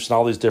Chiefs and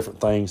all these different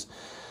things.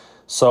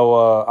 So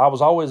I was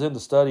always into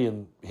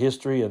studying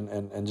history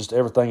and just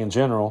everything in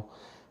general.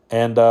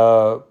 And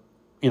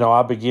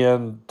I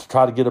began to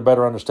try to get a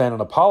better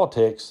understanding of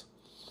politics.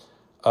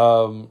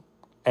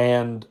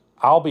 And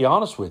I'll be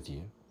honest with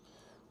you,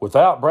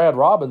 without Brad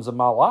Robbins in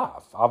my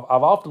life,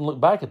 I've often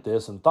looked back at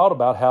this and thought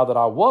about how that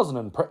I was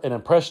an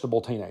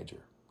impressionable teenager.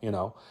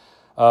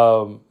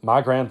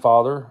 My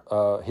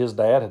grandfather, his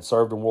dad had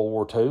served in World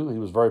War II. He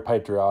was very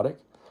patriotic.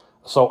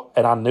 So,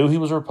 and I knew he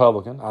was a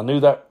Republican. I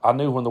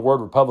knew when the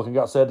word Republican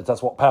got said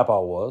that's what Papa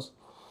was.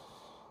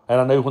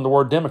 And I knew when the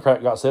word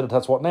Democrat got said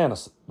that's what Nana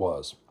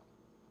was.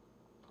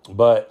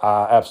 But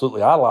I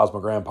absolutely idolized my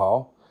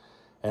grandpa.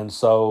 And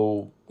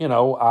so,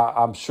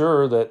 I'm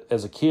sure that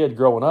as a kid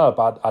growing up,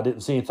 I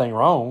didn't see anything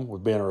wrong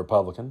with being a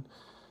Republican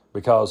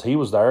because he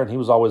was there and he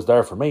was always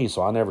there for me.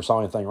 So I never saw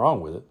anything wrong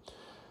with it.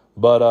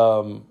 But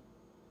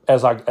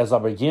as I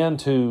began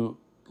to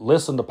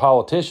listen to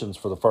politicians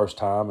for the first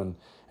time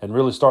and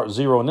really start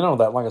zeroing in on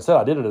that, like I said,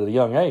 I did it at a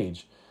young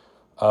age.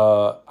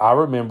 I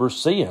remember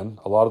seeing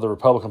a lot of the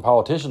Republican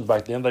politicians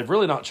back then. They've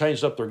really not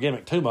changed up their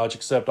gimmick too much,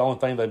 except the only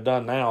thing they've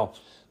done now,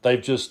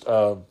 they've just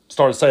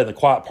started saying the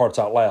quiet parts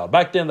out loud.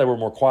 Back then, they were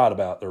more quiet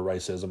about their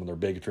racism and their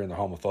bigotry and their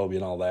homophobia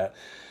and all that.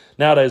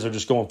 Nowadays, they're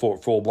just going for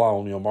it full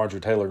blown.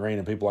 Marjorie Taylor Greene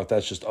and people like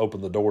that's just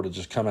opened the door to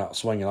just come out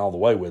swinging all the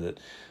way with it.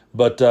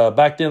 But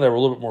back then, they were a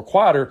little bit more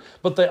quieter.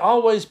 But they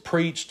always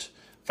preached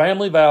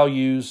family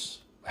values,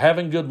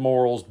 having good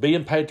morals,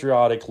 being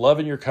patriotic,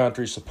 loving your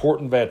country,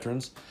 supporting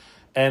veterans.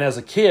 And as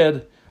a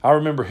kid, I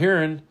remember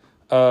hearing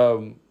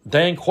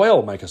Dan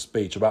Quayle make a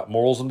speech about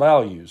morals and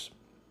values.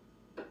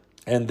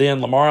 And then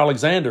Lamar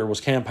Alexander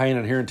was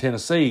campaigning here in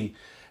Tennessee,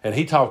 and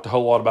he talked a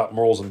whole lot about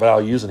morals and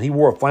values, and he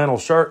wore a flannel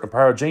shirt and a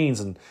pair of jeans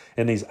and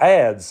these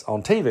ads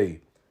on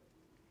TV.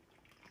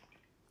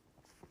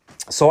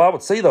 So I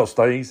would see those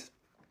things,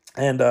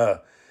 and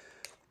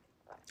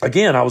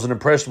again, I was an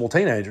impressionable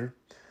teenager.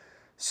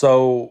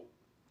 So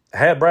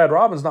had Brad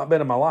Robbins not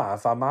been in my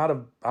life, I might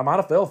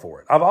have fell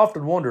for it. I've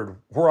often wondered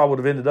where I would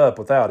have ended up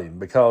without him,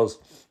 because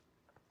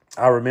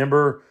I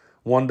remember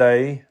one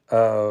day,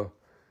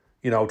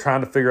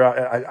 trying to figure out,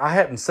 I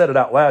hadn't said it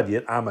out loud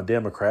yet, I'm a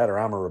Democrat or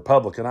I'm a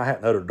Republican. I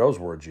hadn't uttered those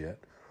words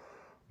yet.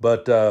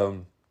 But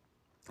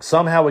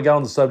somehow we got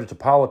on the subject of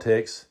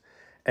politics,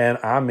 and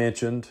I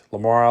mentioned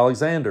Lamar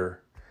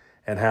Alexander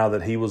and how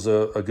that he was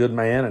a good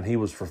man and he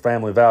was for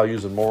family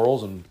values and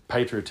morals and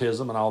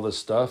patriotism and all this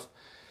stuff.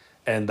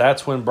 And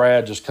that's when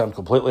Brad just come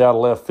completely out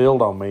of left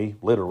field on me,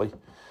 literally.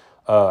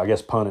 I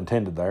guess pun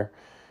intended there.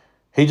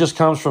 He just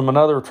comes from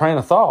another train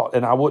of thought,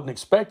 and I wasn't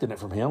expecting it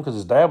from him because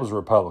his dad was a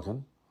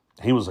Republican.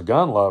 He was a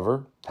gun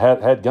lover,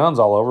 had guns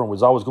all over, and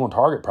was always going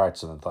target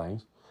practicing and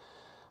things.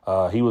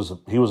 He was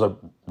a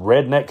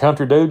redneck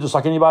country dude just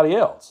like anybody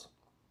else.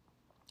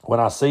 When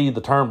I see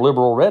the term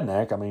liberal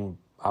redneck, I mean,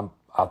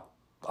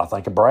 I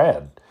think of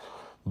Brad.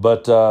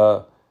 But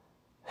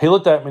he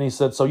looked at me and he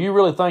said, "So you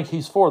really think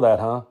he's for that,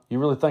 huh? You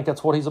really think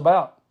that's what he's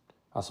about?"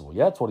 I said, "Well,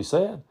 yeah, that's what he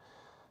said."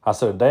 I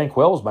said, and Dan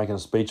Quayle was making a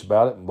speech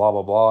about it and blah,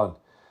 blah, blah. And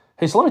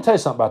he said, "Let me tell you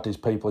something about these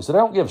people." He said, "They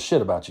don't give a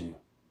shit about you."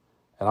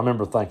 And I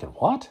remember thinking,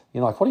 what?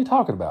 What are you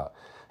talking about?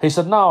 He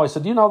said, "No." He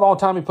said, "The only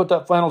time you put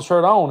that flannel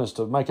shirt on is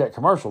to make that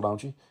commercial,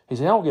 don't you?" He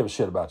said, "They don't give a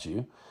shit about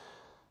you."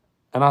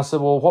 And I said,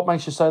 "Well, what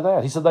makes you say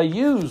that?" He said, "They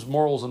use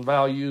morals and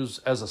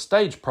values as a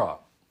stage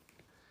prop."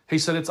 He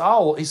said,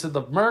 he said,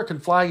 "The American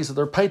flag," he said,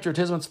 "their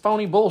patriotism, it's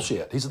phony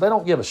bullshit." He said, "They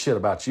don't give a shit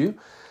about you."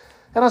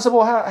 And I said,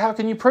 "Well, how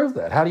can you prove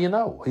that? How do you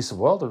know?" He said,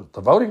 "Well,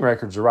 the voting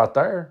records are right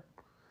there."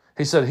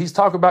 He said, "He's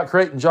talking about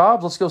creating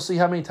jobs. Let's go see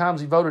how many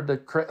times he voted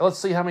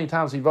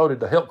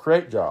to help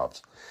create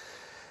jobs."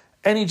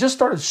 And he just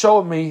started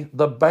showing me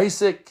the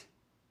basic.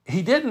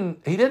 He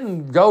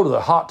didn't go to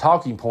the hot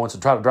talking points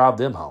and try to drive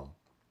them home.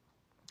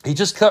 He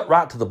just cut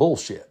right to the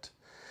bullshit.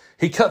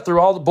 He cut through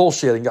all the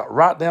bullshit and got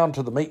right down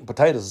to the meat and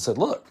potatoes and said,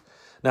 "Look,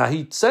 now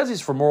he says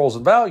he's for morals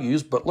and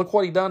values, but look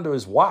what he done to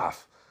his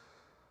wife.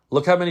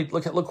 Look how many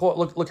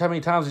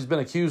times he's been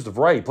accused of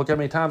rape. Look how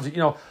many times,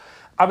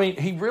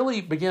 he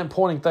really began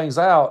pointing things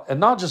out, and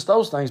not just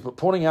those things, but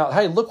pointing out,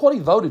 hey, look what he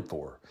voted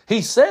for.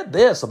 He said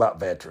this about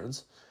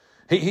veterans.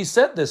 He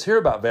said this here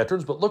about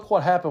veterans, but look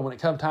what happened when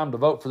it came time to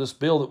vote for this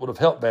bill that would have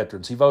helped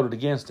veterans. He voted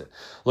against it.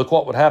 Look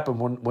what would happen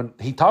when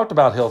he talked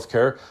about health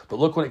care, but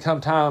look when it came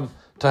time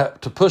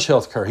to push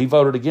health care, he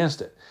voted against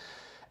it.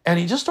 And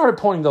he just started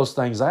pointing those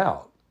things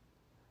out.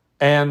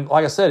 And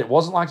like I said, it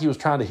wasn't like he was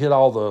trying to hit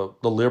all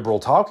the liberal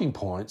talking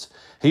points.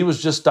 He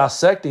was just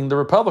dissecting the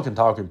Republican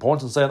talking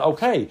points and saying,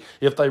 okay,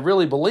 if they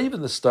really believe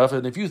in this stuff,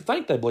 and if you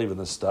think they believe in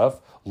this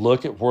stuff,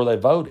 look at where they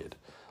voted.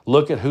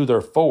 Look at who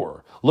they're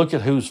for. Look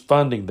at who's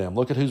funding them.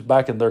 Look at who's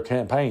backing their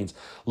campaigns.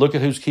 Look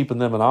at who's keeping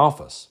them in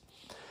office.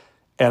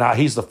 And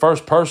he's the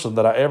first person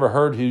that I ever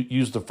heard who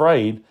used the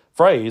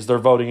phrase, they're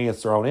voting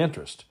against their own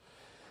interest.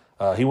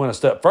 He went a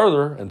step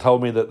further and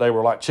told me that they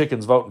were like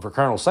chickens voting for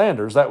Colonel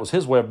Sanders. That was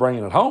his way of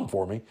bringing it home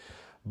for me.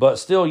 But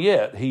still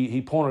yet,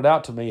 he pointed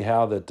out to me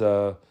how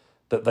that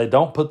they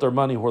don't put their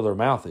money where their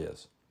mouth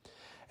is.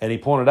 And he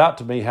pointed out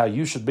to me how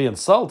you should be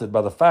insulted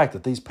by the fact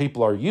that these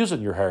people are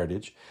using your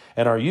heritage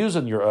and are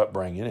using your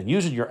upbringing and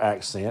using your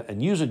accent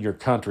and using your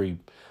country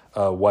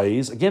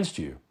ways against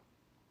you.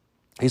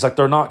 He's like,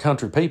 they're not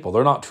country people.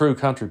 They're not true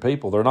country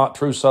people. They're not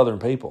true Southern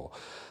people.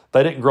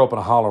 They didn't grow up in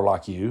a holler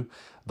like you.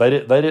 They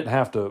didn't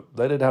have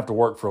to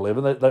work for a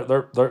living.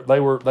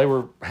 They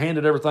were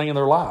handed everything in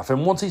their life.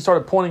 And once he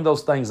started pointing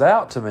those things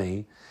out to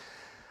me,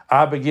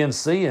 I began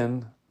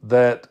seeing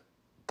that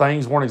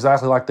things weren't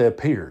exactly like they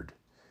appeared.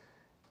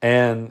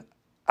 And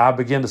I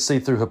began to see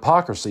through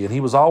hypocrisy. And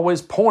he was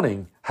always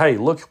pointing, hey,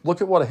 look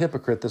at what a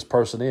hypocrite this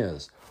person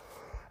is.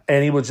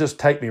 And he would just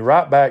take me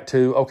right back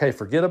to, okay,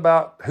 forget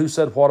about who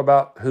said what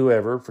about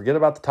whoever. Forget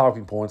about the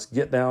talking points.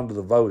 Get down to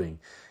the voting.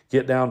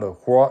 Get down to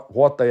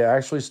what they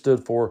actually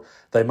stood for.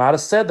 They might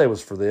have said they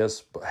was for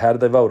this, but how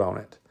did they vote on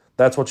it?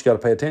 That's what you got to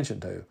pay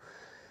attention to.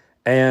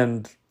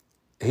 And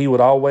he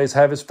would always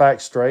have his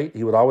facts straight.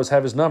 He would always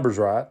have his numbers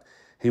right.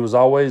 He was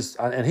always,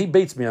 and he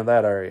beats me in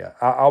that area.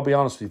 I'll be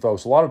honest with you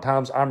folks. A lot of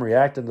times I'm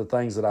reacting to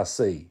things that I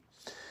see.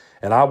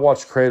 And I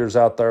watch creators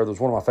out there. There's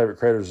one of my favorite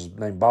creators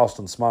named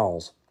Boston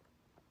Smiles.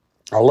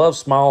 I love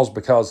Smiles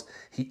because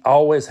he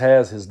always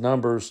has his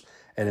numbers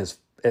and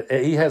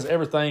he has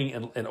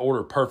everything in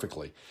order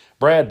perfectly.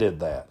 Brad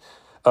did that.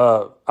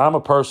 I'm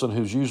a person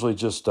who's usually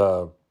just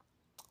kind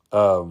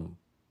of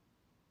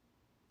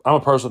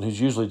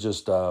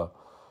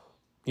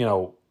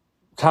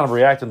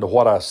reacting to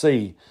what I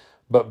see.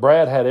 But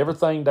Brad had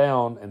everything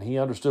down, and he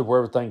understood where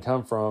everything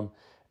come from,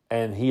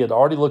 and he had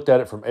already looked at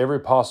it from every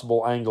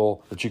possible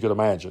angle that you could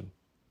imagine.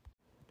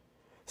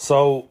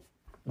 So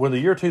when the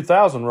year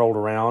 2000 rolled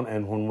around,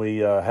 and when we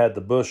had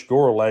the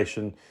Bush-Gore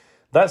election,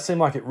 that seemed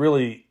like it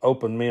really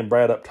opened me and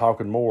Brad up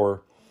talking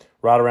more.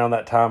 Right around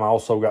that time, I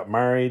also got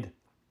married,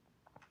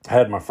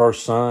 had my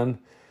first son,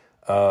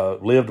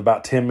 lived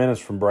about 10 minutes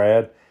from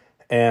Brad,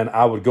 and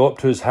I would go up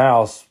to his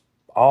house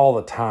all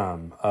the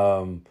time,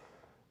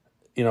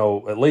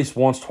 at least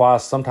once,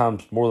 twice,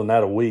 sometimes more than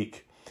that a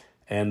week.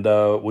 And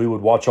we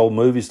would watch old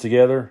movies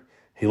together.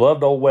 He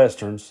loved old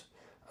Westerns.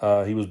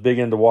 He was big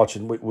into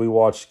watching, we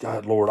watched,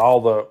 God, Lord,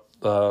 all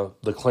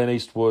the Clint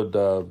Eastwood,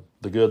 The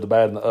Good, the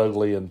Bad, and the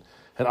Ugly, and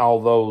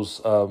all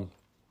those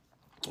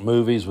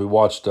movies. We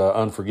watched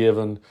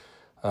Unforgiven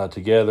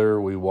together.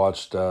 We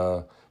watched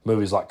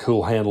movies like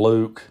Cool Hand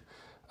Luke,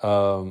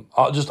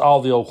 just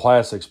all the old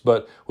classics.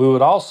 But we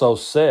would also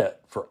sit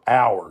for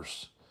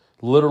hours,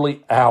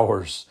 literally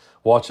hours,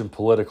 watching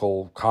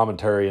political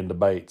commentary and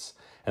debates.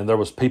 And there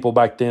was people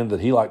back then that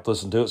he liked to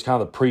listen to. It's kind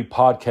of the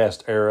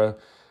pre-podcast era.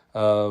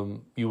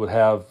 You would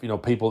have,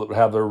 people that would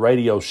have their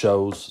radio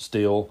shows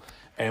still,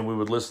 and we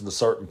would listen to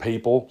certain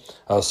people.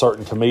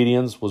 Certain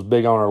comedians was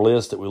big on our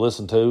list that we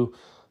listened to.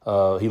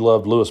 He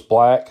loved Lewis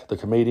Black, the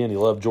comedian. He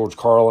loved George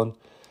Carlin.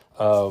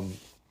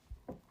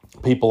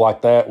 People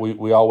like that,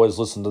 we always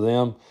listened to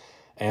them.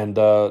 And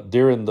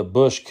during the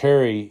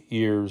Bush-Kerry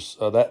years,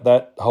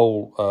 that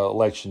whole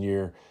election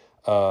year,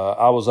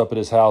 I was up at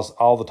his house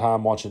all the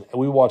time watching.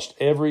 We watched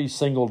every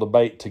single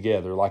debate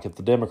together. Like if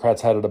the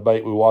Democrats had a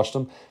debate, we watched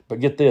them. But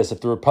get this,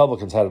 if the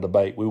Republicans had a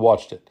debate, we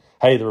watched it.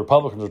 Hey, the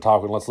Republicans are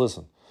talking, let's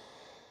listen.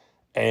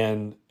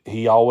 And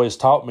he always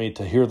taught me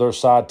to hear their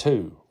side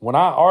too. When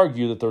I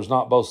argue that there's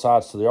not both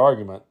sides to the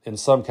argument, in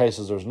some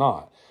cases there's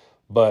not.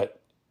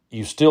 But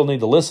you still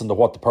need to listen to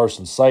what the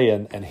person's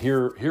saying and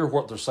hear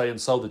what they're saying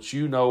so that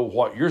you know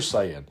what you're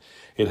saying.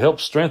 It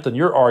helps strengthen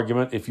your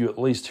argument if you at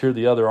least hear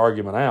the other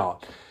argument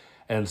out.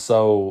 And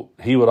so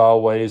he would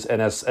always,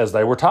 and as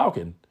they were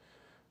talking,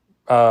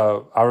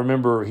 I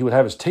remember he would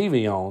have his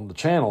TV on, the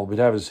channel,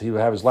 he would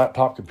have his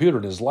laptop computer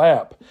in his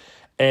lap.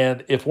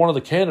 And if one of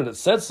the candidates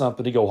said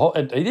something, he'd go,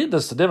 and he did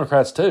this to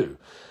Democrats too.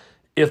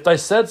 If they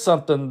said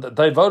something that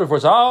they voted for,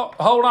 he'd say, oh,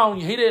 hold on,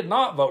 he did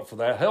not vote for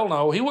that. Hell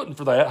no, he wasn't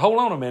for that. Hold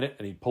on a minute.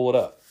 And he'd pull it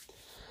up.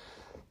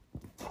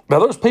 Now,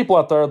 there's people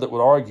out there that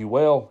would argue,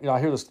 well, I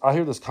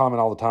hear this comment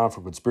all the time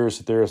from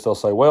conspiracy theorists. They'll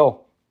say,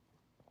 well,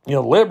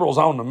 liberals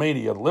own the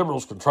media. The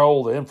liberals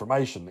control the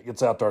information that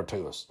gets out there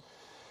to us.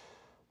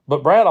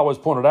 But Brad always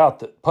pointed out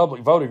that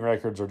public voting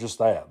records are just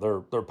that.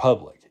 They're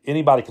public.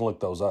 Anybody can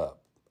look those up.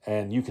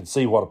 And you can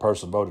see what a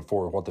person voted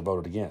for and what they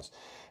voted against.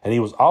 And he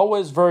was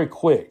always very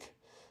quick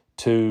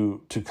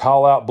to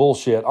call out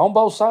bullshit on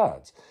both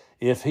sides.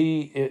 If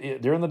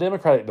during the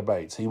Democratic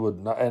debates, he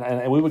would,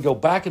 and we would go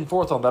back and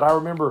forth on that. I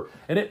remember,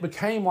 and it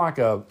became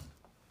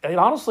it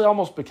honestly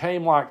almost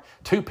became like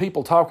two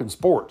people talking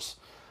sports.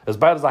 As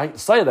bad as I hate to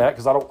say that,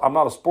 because I'm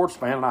not a sports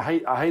fan, and I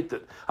hate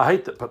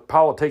that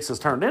politics has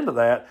turned into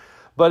that.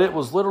 But it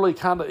was literally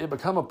it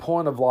become a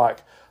point of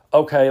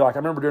okay, I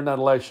remember during that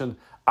election,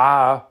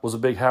 I was a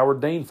big Howard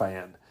Dean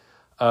fan.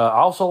 I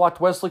also liked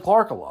Wesley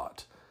Clark a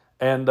lot.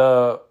 And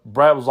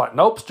Brad was like,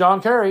 nope, it's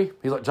John Kerry.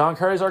 He's like, John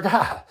Kerry's our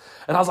guy.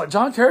 And I was like,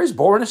 John Kerry's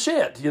boring as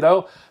shit,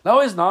 No,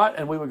 he's not.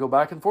 And we would go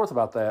back and forth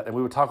about that. And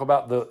we would talk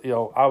about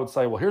I would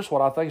say, well, here's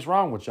what I think's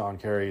wrong with John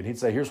Kerry. And he'd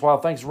say, here's what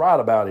I think's right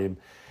about him.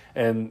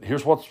 And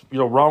here's what's,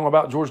 wrong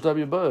about George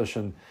W. Bush.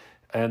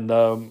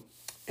 And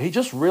he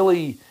just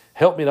really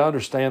helped me to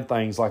understand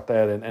things like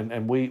that.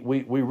 And we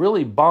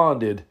really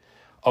bonded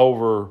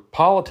over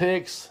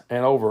politics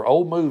and over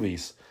old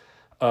movies,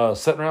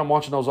 sitting around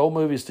watching those old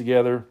movies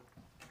together.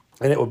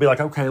 And it would be like,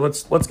 okay,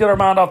 let's get our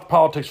mind off the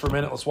politics for a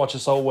minute. Let's watch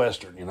this old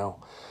Western,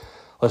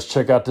 Let's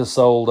check out this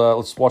old,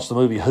 let's watch the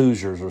movie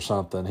Hoosiers or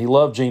something. He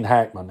loved Gene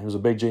Hackman. He was a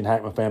big Gene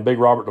Hackman fan, big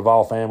Robert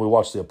Duvall fan. We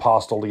watched The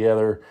Apostle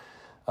together.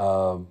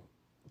 God,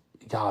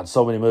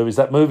 so many movies.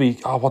 That movie,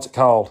 what's it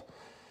called?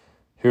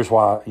 Here's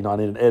why, I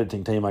need an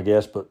editing team, I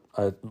guess, but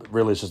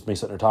really it's just me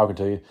sitting there talking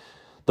to you.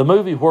 The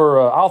movie where,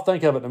 I'll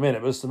think of it in a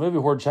minute, but it's the movie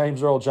where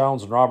James Earl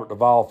Jones and Robert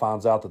Duvall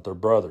finds out that they're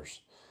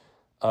brothers.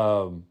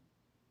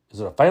 Is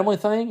it A Family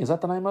Thing? Is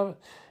that the name of it?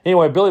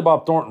 Anyway, Billy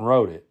Bob Thornton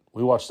wrote it.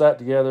 We watched that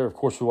together. Of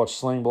course, we watched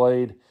Sling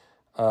Blade.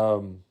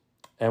 And,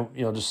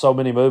 just so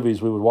many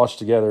movies we would watch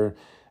together.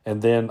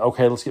 And then,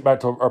 okay, let's get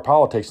back to our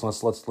politics. And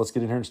let's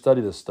get in here and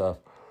study this stuff.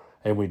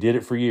 And we did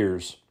it for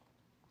years.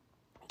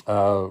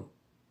 And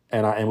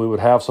we would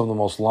have some of the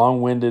most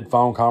long-winded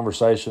phone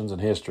conversations in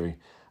history.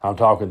 I'm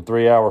talking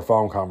 3-hour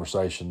phone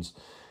conversations.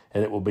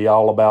 And it will be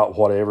all about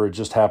whatever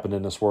just happened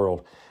in this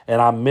world.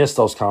 And I miss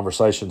those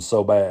conversations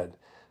so bad.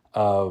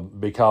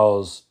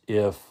 Because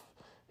if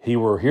he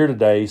were here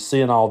today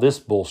seeing all this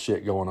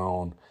bullshit going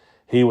on,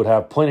 he would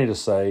have plenty to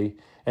say,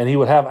 and he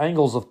would have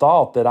angles of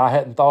thought that I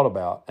hadn't thought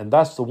about. And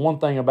that's the one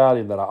thing about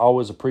him that I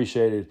always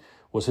appreciated,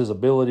 was his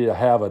ability to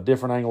have a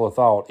different angle of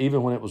thought,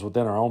 even when it was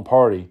within our own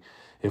party.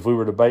 If we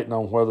were debating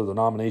on whether the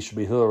nominee should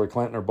be Hillary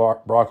Clinton or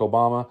Barack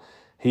Obama,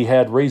 he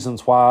had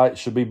reasons why it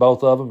should be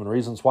both of them and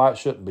reasons why it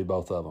shouldn't be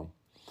both of them.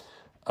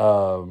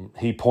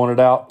 He pointed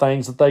out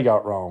things that they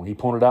got wrong. He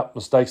pointed out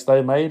mistakes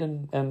they made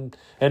and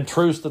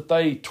truths that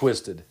they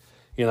twisted.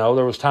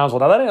 There was times when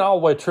that ain't all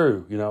the way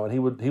true, and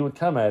he would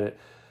come at it,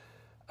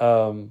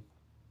 and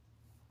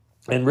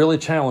really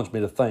challenge me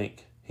to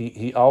think.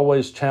 He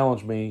always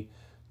challenged me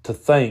to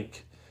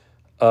think,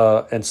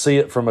 and see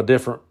it from a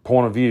different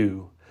point of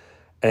view,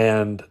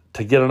 and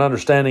to get an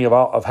understanding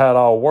of how it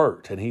all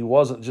worked. And he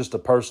wasn't just a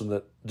person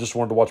that just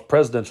wanted to watch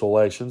presidential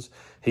elections.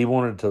 He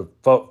wanted to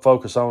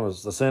focus on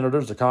the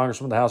senators, the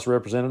congressmen, the House of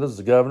Representatives,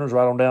 the governors,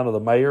 right on down to the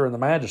mayor and the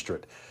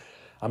magistrate.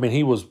 I mean,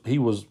 he was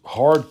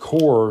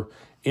hardcore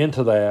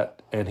into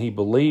that, and he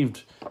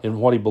believed in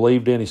what he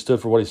believed in. He stood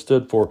for what he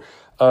stood for.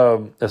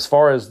 As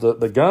far as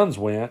the guns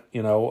went,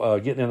 getting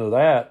into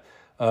that,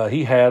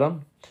 he had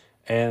them.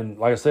 And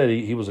like I said,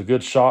 he was a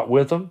good shot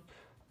with them.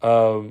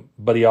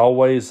 But he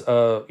always,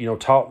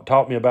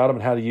 taught me about them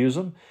and how to use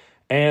them.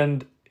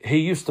 And he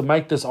used to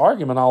make this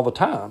argument all the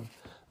time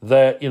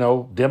that,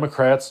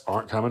 Democrats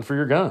aren't coming for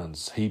your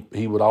guns.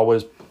 He would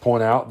always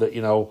point out that,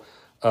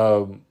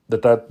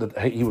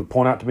 that he would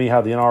point out to me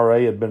how the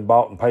NRA had been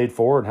bought and paid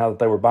for and how that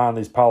they were buying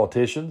these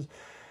politicians.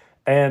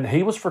 And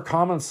he was for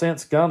common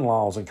sense gun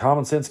laws and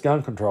common sense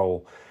gun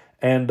control.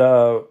 And,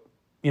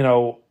 I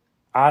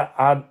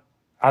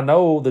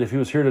know that if he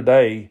was here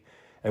today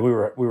and we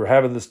were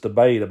having this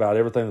debate about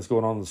everything that's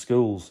going on in the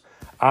schools,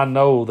 I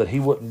know that he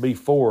wouldn't be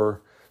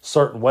for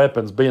certain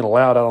weapons being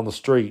allowed out on the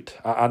street.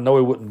 I know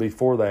he wouldn't be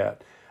for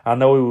that. I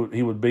know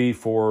he would be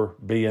for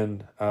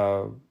being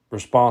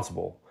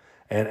responsible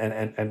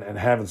and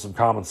having some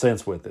common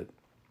sense with it.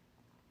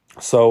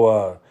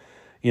 So,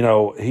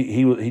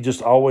 he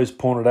just always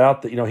pointed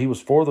out that, he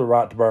was for the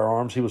right to bear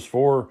arms. He was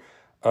for,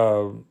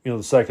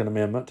 the Second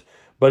Amendment.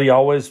 But he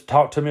always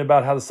talked to me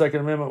about how the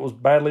Second Amendment was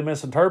badly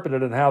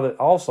misinterpreted and how that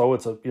also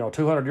it's a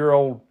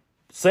 200-year-old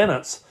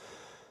sentence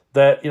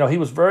that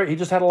he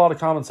just had a lot of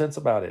common sense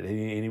about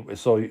it.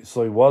 So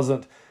he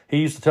wasn't. He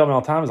used to tell me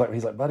all the time,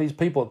 he's like, but these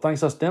people that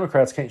thinks us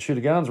Democrats can't shoot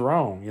a gun's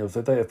wrong. If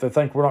they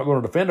think we're not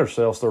going to defend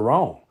ourselves, they're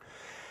wrong.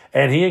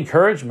 And he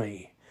encouraged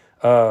me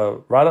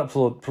right up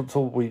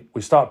till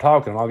we stopped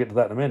talking, and I'll get to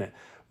that in a minute.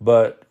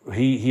 But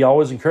he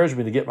always encouraged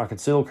me to get my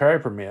concealed carry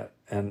permit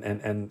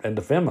and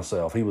defend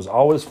myself. He was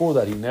always for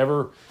that. He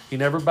never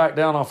backed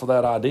down off of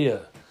that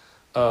idea.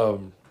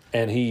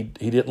 And he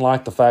didn't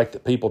like the fact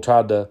that people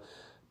tried to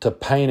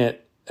paint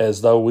it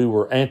as though we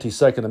were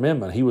anti-Second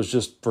Amendment. He was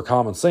just for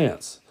common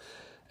sense.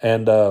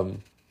 And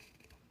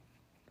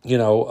we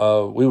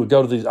would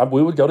go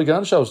to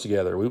gun shows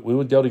together. We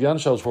would go to gun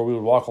shows where we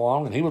would walk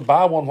along, and he would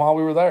buy one while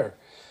we were there.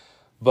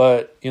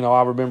 But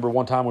I remember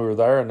one time we were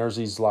there, and there's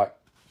these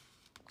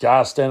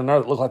guys standing there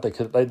that looked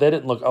like they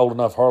didn't look old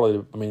enough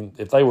hardly. I mean,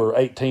 if they were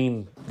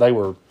 18, they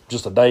were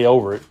just a day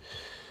over it.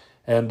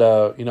 And,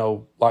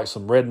 like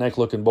some redneck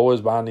looking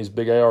boys behind these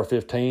big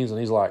AR-15s. And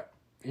he's like,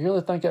 you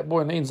really think that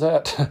boy needs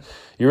that?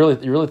 you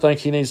really think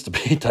he needs to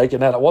be taking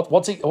that?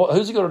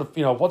 Who's he going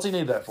to, what's he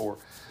need that for?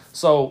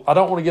 So I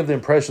don't want to give the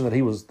impression that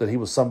he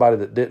was somebody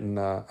that didn't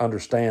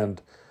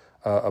understand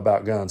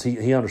about guns.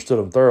 He understood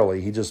them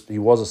thoroughly. He did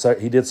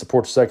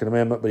support the Second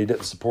Amendment, but he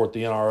didn't support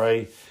the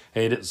NRA,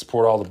 and he didn't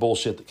support all the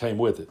bullshit that came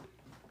with it.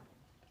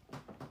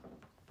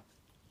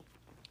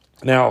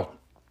 Now,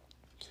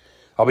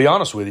 I'll be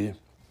honest with you.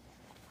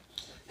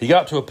 He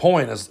got to a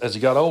point as he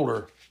got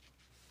older,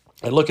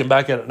 and looking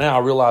back at it now, I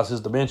realize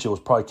his dementia was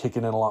probably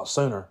kicking in a lot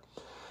sooner.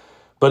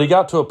 But he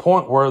got to a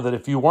point where that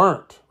if you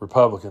weren't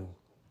Republican,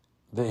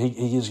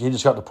 he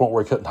just got to the point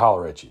where he couldn't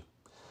tolerate you,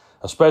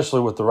 especially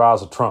with the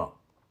rise of Trump.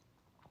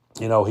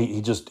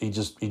 He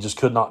just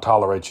could not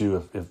tolerate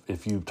you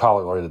if you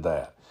tolerated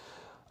that.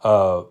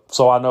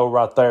 So I know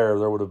right there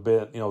would have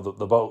been,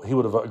 the vote, he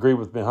would have agreed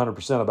with me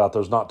 100% about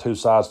there's not two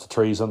sides to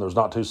treason, there's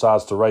not two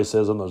sides to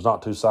racism, there's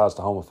not two sides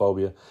to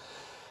homophobia.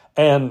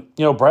 And,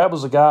 Brad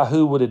was a guy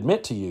who would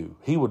admit to you,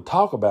 he would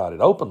talk about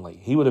it openly.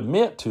 He would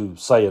admit to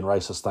saying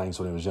racist things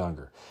when he was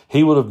younger.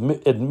 He would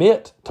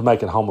admit to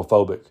making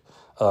homophobic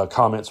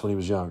comments when he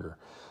was younger.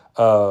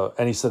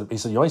 And he said,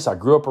 I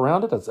grew up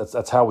around it.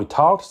 That's how we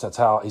talked. That's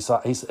how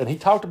he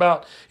talked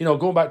about,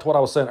 going back to what I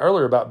was saying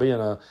earlier about being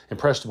an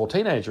impressionable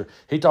teenager.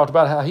 He talked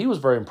about how he was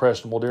very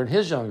impressionable during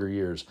his younger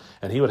years.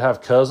 And he would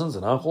have cousins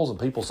and uncles and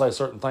people say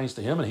certain things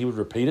to him, and he would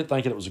repeat it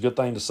thinking it was a good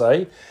thing to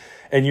say.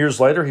 And years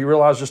later, he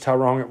realized just how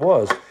wrong it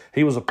was.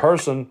 He was a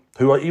person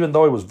who, even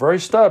though he was very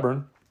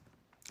stubborn,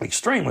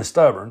 extremely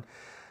stubborn,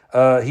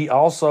 he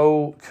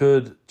also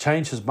could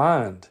change his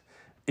mind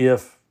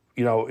if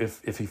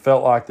he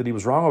felt like that he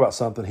was wrong about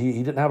something.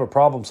 He didn't have a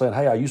problem saying,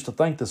 hey, I used to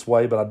think this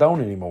way, but I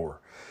don't anymore.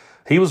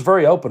 He was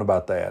very open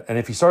about that. And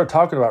if he started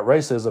talking about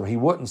racism, he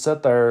wouldn't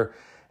sit there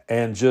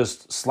and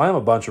just slam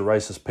a bunch of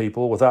racist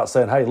people without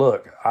saying, hey,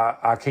 look,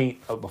 I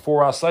can't,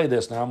 before I say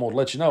this now, I'm going to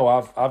let you know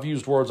I've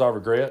used words I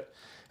regret.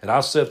 And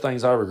I've said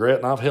things I regret,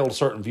 and I've held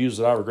certain views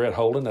that I regret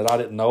holding that I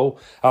didn't know.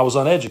 I was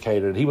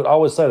uneducated. He would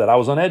always say that. I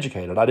was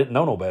uneducated. I didn't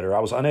know no better. I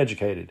was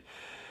uneducated.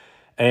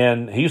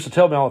 And he used to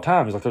tell me all the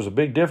time, he's like, there's a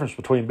big difference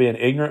between being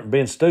ignorant and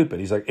being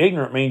stupid. He's like,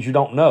 ignorant means you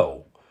don't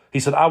know.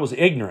 He said, I was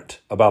ignorant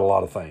about a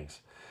lot of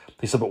things.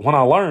 He said, but when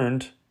I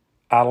learned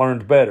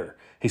better.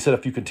 He said,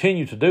 if you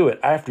continue to do it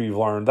after you've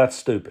learned, that's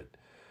stupid.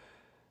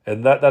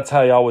 And that's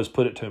how he always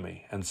put it to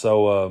me. And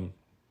so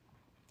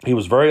he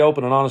was very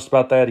open and honest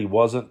about that. He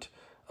wasn't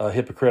a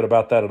hypocrite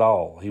about that at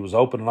all. He was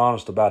open and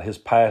honest about his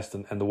past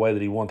and the way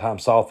that he one time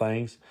saw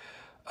things.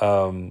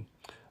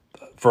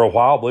 For a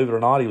while, believe it or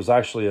not, he was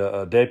actually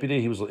a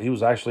deputy. He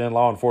was actually in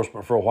law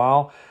enforcement for a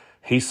while.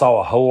 He saw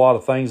a whole lot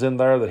of things in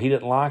there that he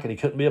didn't like and he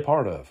couldn't be a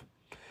part of.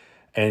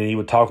 And he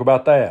would talk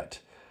about that.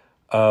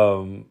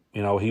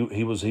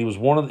 He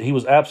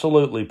was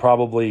absolutely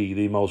probably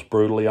the most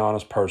brutally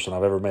honest person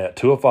I've ever met,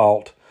 to a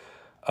fault.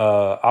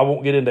 I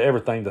won't get into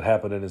everything that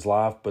happened in his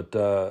life,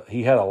 but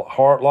he had a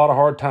lot of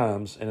hard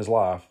times in his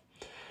life.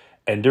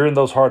 And during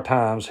those hard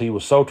times, he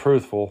was so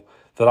truthful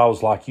that I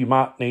was like, you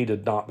might need to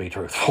not be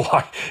truthful.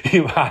 Like,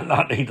 you might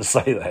not need to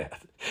say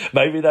that.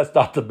 Maybe that's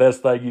not the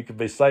best thing you could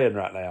be saying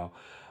right now.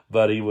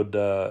 But he would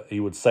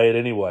say it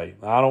anyway.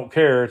 I don't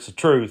care. It's the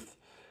truth.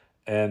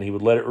 And he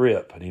would let it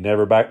rip. And he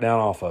never backed down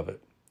off of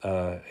it.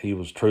 He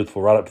was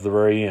truthful right up to the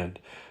very end.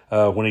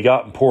 When he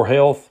got in poor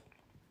health,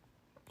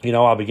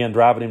 I began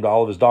driving him to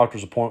all of his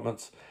doctor's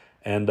appointments,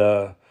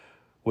 and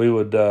we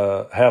would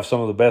have some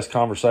of the best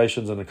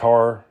conversations in the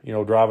car,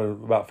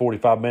 driving about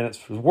 45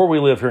 minutes. Where we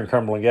live here in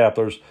Cumberland Gap,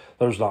 there's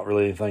not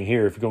really anything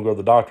here. If you're going to go to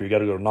the doctor, you got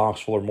to go to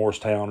Knoxville or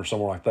Morristown or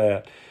somewhere like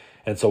that.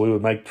 And so we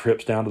would make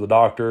trips down to the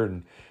doctor,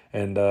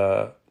 and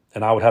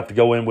I would have to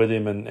go in with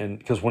him, and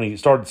because when he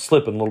started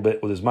slipping a little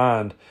bit with his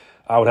mind,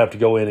 I would have to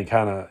go in and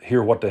kind of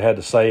hear what they had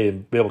to say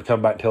and be able to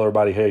come back and tell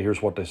everybody, hey,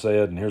 here's what they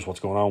said and here's what's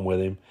going on with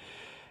him.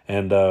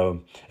 And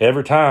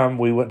every time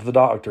we went to the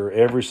doctor,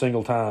 every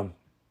single time,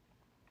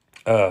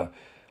 like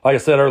I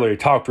said earlier, he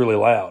talked really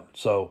loud.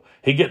 So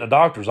he'd get in the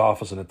doctor's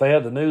office, and if they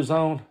had the news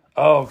on,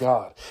 oh,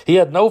 God. He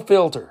had no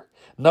filter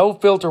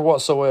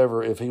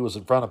whatsoever if he was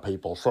in front of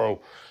people.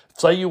 So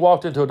say you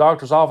walked into a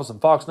doctor's office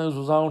and Fox News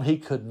was on, he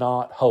could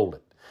not hold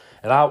it.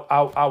 And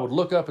I would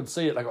look up and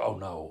see it, and I go, oh,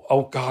 no.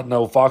 Oh, God,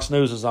 no. Fox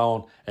News is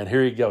on, and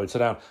here you go. He'd sit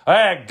down.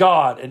 Hey,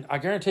 God. And I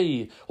guarantee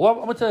you, well, I'm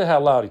going to tell you how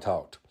loud he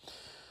talked.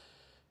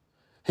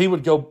 He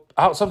would go,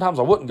 sometimes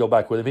I wouldn't go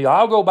back with him.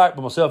 I'll go back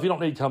by myself. You don't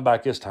need to come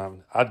back this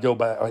time. I'd go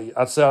back. I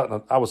would sit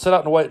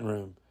out in the waiting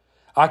room.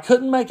 I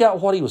couldn't make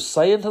out what he was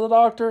saying to the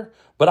doctor,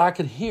 but I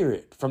could hear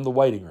it from the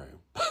waiting room.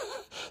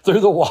 Through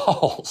the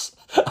walls.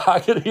 I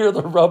could hear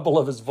the rumble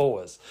of his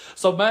voice.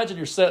 So imagine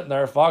you're sitting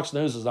there, Fox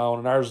News is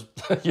on, and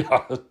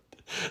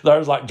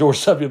there's like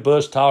George W.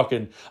 Bush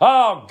talking,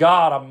 oh,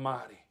 God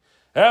almighty.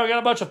 Yeah, we got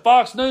a bunch of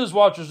Fox News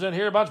watchers in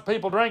here, a bunch of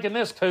people drinking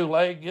this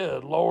Kool-Aid.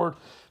 Good Lord.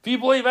 If you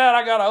believe that,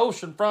 I got an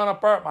ocean front up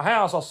there at my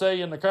house. I'll sell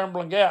you in the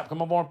Cumberland Gap.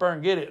 Come up there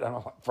and get it. And I'm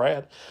like,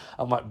 Brad,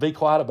 I'm like, be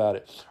quiet about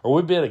it. Or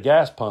we'd be at a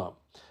gas pump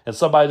and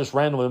somebody just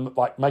randomly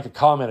like make a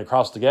comment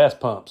across the gas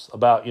pumps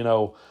about,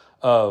 boy,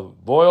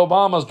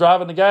 Obama's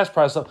driving the gas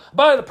price up.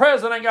 But the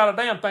president ain't got a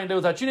damn thing to do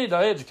with that. You need to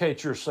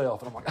educate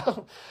yourself. And I'm like,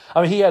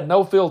 I mean, he had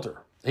no filter.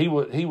 He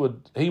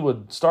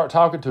would start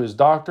talking to his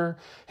doctor.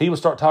 He would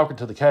start talking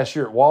to the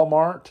cashier at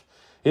Walmart.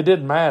 It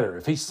didn't matter.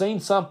 If he seen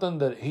something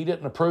that he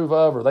didn't approve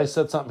of or they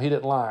said something he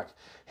didn't like,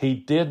 he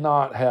did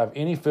not have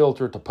any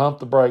filter to pump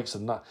the brakes.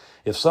 And not,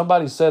 if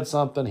somebody said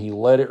something, he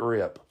let it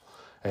rip.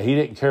 And he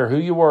didn't care who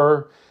you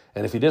were.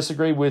 And if he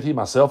disagreed with you,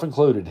 myself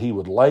included, he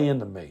would lay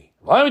into me.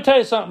 Let me tell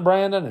you something,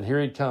 Brandon. And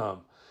here he'd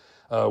come.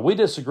 We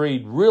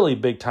disagreed really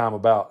big time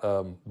about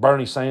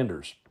Bernie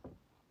Sanders.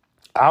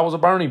 I was a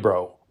Bernie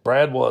bro.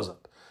 Brad wasn't.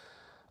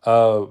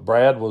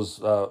 Brad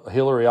was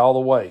Hillary all the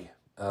way.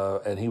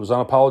 And he was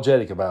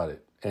unapologetic about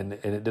it. And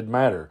it didn't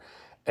matter.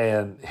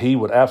 And he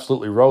would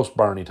absolutely roast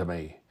Bernie to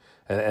me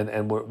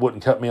and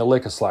wouldn't cut me a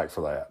lick of slack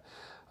for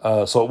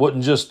that. So it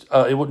wasn't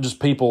just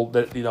people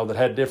that, that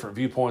had different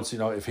viewpoints.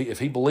 If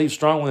he believed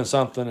strongly in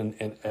something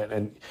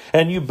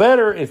and you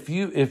better, if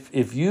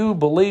you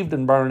believed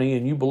in Bernie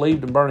and you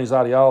believed in Bernie's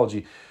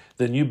ideology,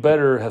 then you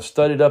better have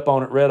studied up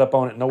on it, read up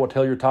on it, and know what the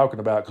hell you're talking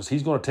about, because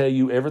he's going to tell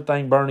you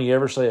everything Bernie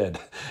ever said.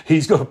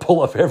 He's going to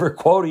pull up every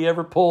quote he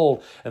ever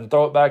pulled and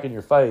throw it back in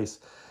your face.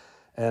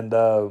 And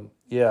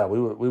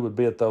we would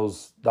be at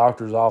those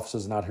doctors'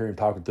 offices and I'd hear him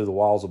talking through the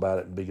walls about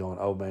it and be going,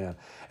 oh man.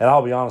 And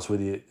I'll be honest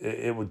with you,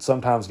 it would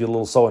sometimes get a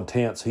little so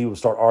intense. He would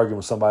start arguing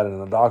with somebody in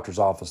a doctor's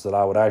office that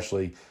I would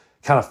actually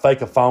kind of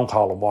fake a phone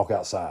call and walk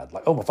outside.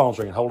 Like, oh, my phone's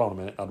ringing, hold on a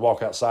minute. I'd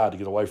walk outside to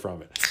get away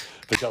from it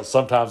because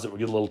sometimes it would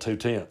get a little too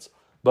tense.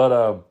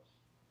 But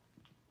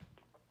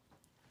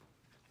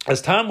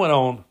as time went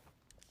on,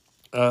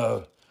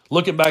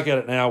 looking back at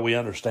it now, we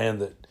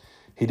understand that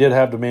he did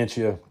have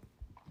dementia,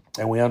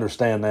 and we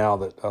understand now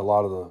that a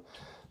lot of the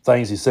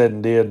things he said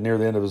and did near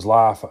the end of his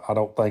life, I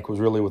don't think was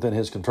really within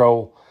his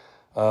control.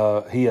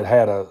 He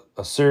had a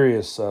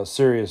serious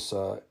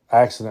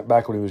accident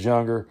back when he was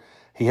younger.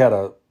 He had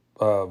a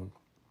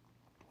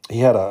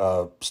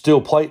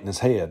steel plate in his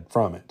head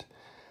from it.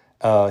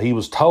 He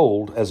was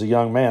told as a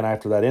young man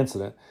after that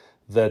incident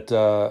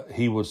that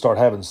he would start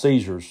having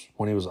seizures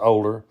when he was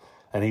older,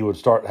 and he would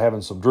start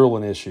having some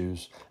drooling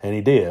issues, and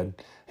he did.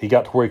 He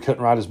got to where he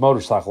couldn't ride his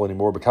motorcycle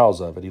anymore because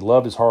of it. He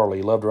loved his Harley.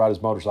 He loved to ride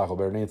his motorcycle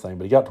better than anything,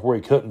 but he got to where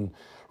he couldn't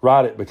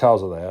ride it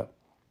because of that.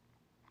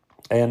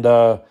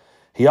 And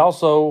he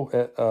also,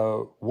 at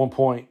one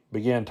point,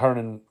 began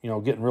turning,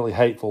 getting really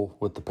hateful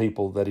with the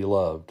people that he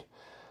loved.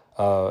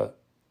 And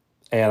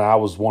I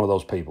was one of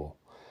those people.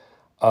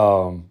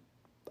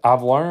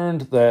 I've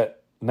learned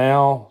that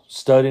now,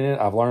 studying it,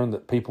 I've learned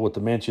that people with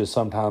dementia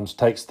sometimes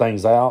takes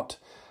things out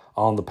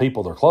on the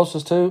people they're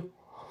closest to.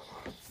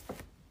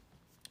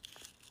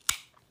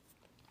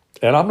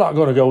 And I'm not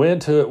going to go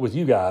into it with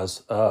you guys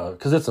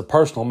because it's a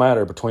personal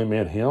matter between me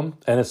and him.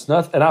 And it's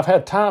nothing. And I've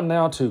had time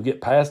now to get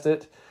past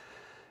it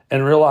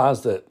and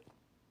realize that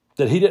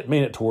he didn't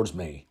mean it towards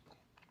me.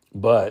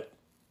 But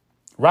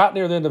right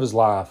near the end of his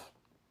life,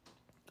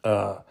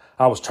 I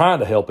was trying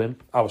to help him.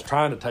 I was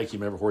trying to take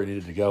him everywhere he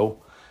needed to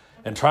go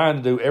and trying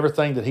to do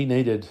everything that he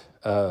needed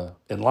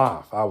in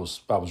life. I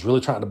was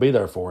really trying to be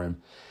there for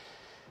him.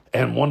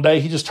 And one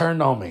day he just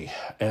turned on me.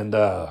 And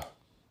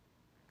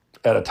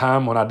at a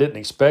time when I didn't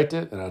expect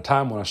it, and at a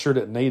time when I sure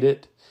didn't need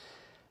it.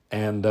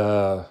 And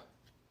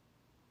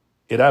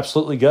it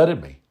absolutely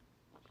gutted me.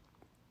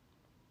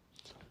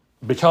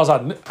 Because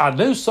I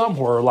knew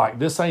somewhere, like,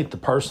 this ain't the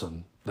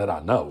person that I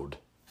knowed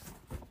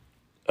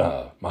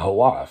my whole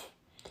life.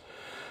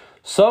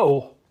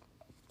 So,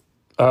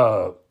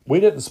 we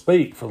didn't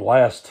speak for the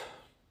last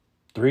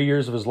 3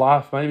 years of his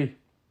life, maybe.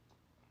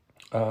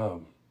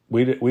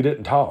 We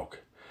didn't talk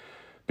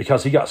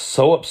because he got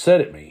so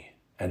upset at me,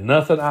 and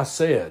nothing I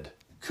said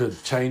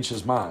could change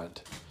his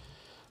mind.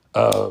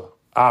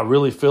 I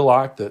really feel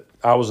like that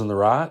I was in the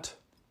right.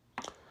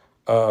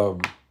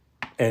 And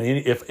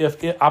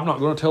if I'm not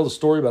going to tell the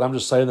story, but I'm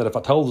just saying that if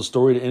I told the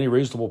story to any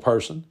reasonable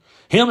person,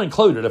 him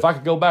included, if I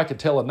could go back and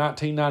tell a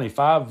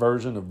 1995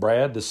 version of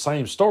Brad, the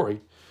same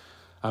story,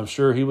 I'm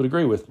sure he would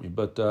agree with me.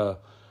 But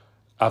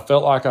I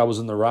felt like I was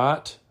in the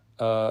right.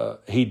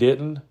 He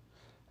didn't,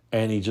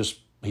 and he just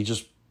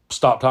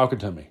stopped talking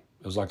to me.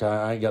 It was like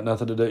I ain't got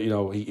nothing to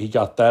do. He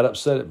got that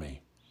upset at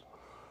me.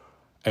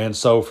 And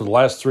so for the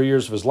last 3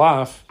 years of his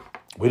life,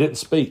 we didn't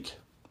speak.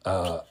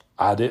 I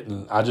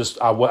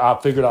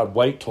figured I'd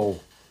wait till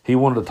he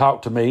wanted to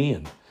talk to me,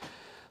 and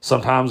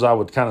sometimes I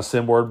would kind of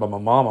send word by my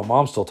mom. My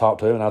mom still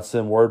talked to him, and I'd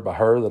send word by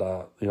her that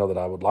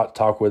I would like to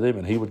talk with him,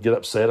 and he would get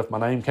upset if my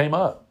name came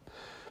up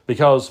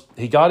because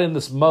he got in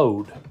this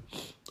mode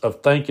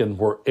of thinking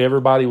where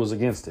everybody was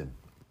against him.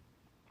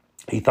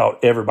 He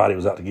thought everybody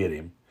was out to get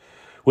him,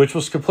 which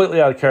was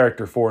completely out of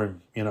character for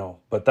him,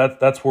 but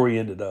that's where he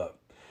ended up.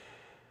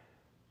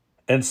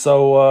 And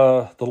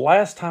so the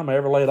last time I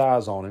ever laid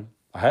eyes on him,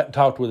 I hadn't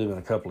talked with him in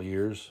a couple of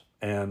years,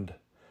 and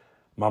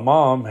my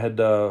mom had,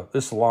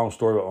 this is a long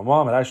story, but my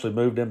mom had actually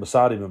moved in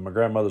beside him in my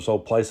grandmother's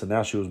old place, and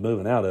now she was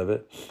moving out of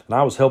it. And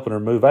I was helping her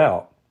move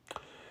out.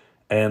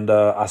 And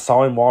I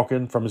saw him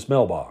walking from his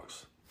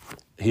mailbox.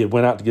 He had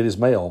went out to get his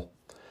mail.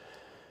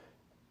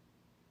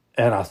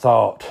 And I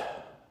thought,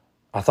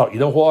 you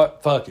know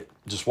what? Fuck it.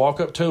 Just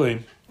walk up to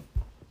him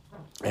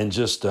and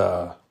just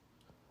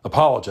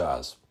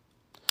apologize.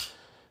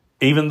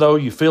 Even though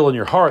you feel in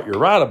your heart you're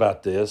right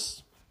about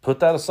this, put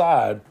that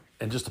aside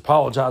and just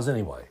apologize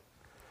anyway.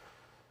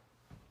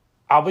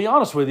 I'll be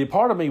honest with you,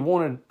 part of me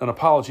wanted an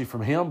apology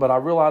from him, but I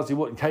realized he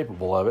wasn't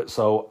capable of it.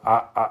 So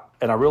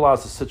I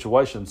realized the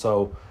situation.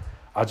 So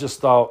I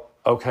just thought,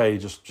 okay,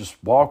 just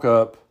walk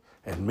up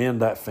and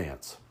mend that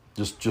fence.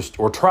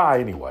 Or try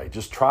anyway.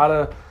 Just try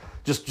to,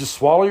 just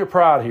swallow your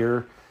pride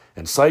here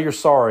and say you're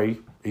sorry,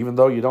 even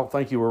though you don't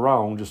think you were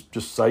wrong.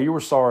 Just say you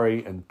were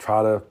sorry and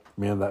try to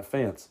mend that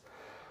fence.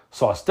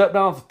 So I stepped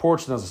down off the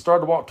porch, and as I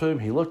started to walk to him,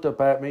 he looked up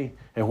at me,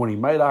 and when he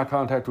made eye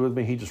contact with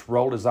me, he just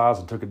rolled his eyes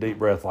and took a deep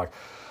breath like,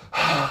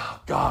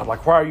 oh, God,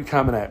 like, why are you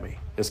coming at me?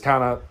 It's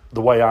kind of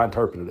the way I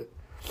interpreted it.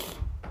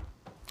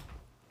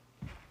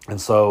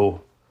 And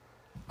so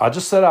I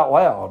just said out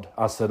loud,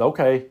 I said,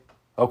 okay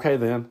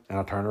then, and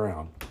I turned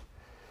around.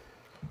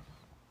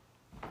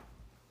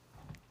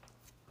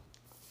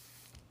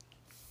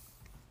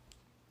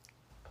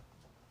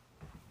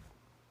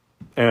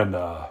 And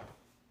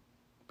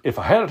if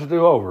I had it to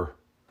do over,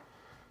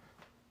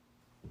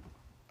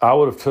 I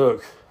would have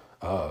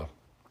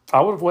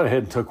went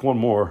ahead and took one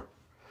more.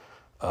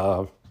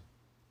 I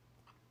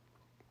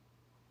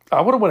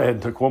would have went ahead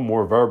and took one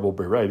more verbal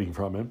berating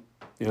from him.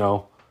 You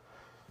know,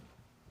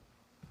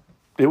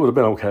 it would have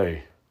been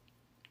okay.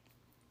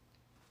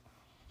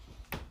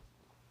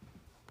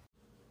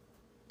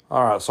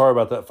 All right, sorry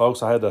about that,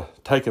 folks. I had to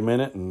take a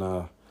minute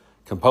and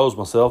compose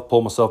myself,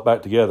 pull myself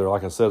back together.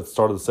 Like I said at the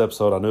start of this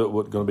episode, I knew it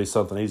wasn't going to be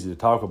something easy to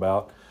talk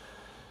about.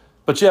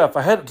 But yeah, if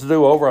I had it to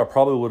do over, I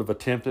probably would have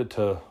attempted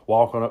to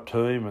walk on up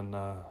to him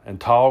and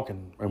talk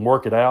and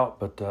work it out.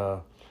 But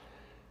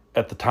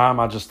at the time,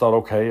 I just thought,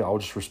 okay, I'll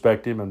just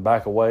respect him and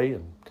back away.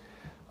 And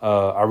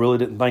I really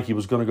didn't think he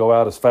was going to go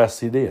out as fast as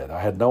he did.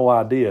 I had no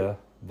idea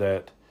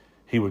that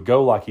he would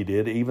go like he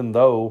did, even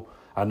though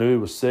I knew he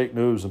was sick,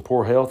 knew he was in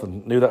poor health,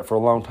 and knew that for a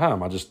long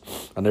time.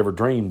 I never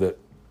dreamed that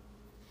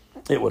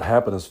it would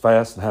happen as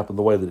fast and happen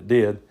the way that it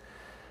did.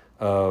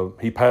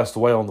 He passed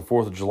away on the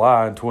 4th of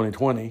July in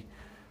 2020.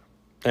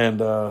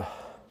 And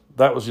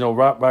that was,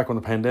 right back when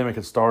the pandemic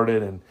had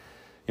started. And,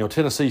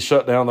 Tennessee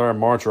shut down there in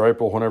March or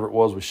April, whenever it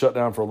was. We shut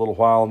down for a little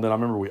while. And then I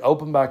remember we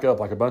opened back up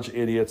like a bunch of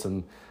idiots,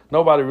 and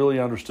nobody really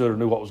understood or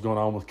knew what was going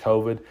on with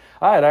COVID.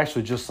 I had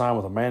actually just signed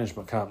with a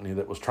management company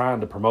that was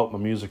trying to promote my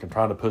music and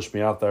trying to push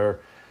me out there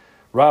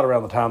right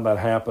around the time that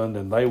happened.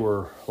 And they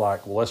were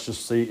like, well, let's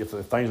just see if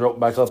things are open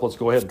back up, let's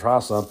go ahead and try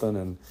something.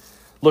 And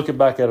looking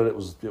back at it, it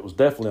was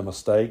definitely a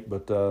mistake.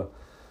 But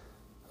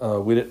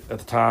we didn't, at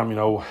the time,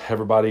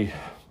 everybody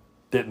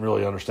didn't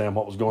really understand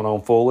what was going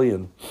on fully,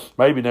 and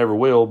maybe never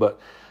will. But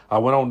I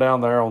went on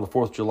down there on the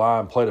 4th of July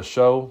and played a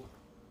show.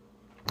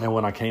 And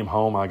when I came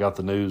home, I got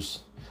the news.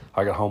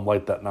 I got home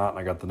late that night, and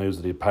I got the news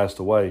that he had passed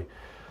away.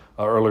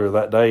 Earlier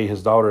that day,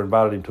 his daughter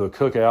invited him to a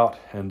cookout,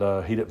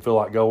 and he didn't feel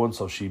like going,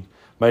 so she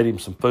made him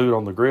some food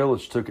on the grill,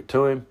 and she took it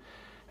to him.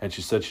 And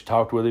she said she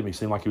talked with him. He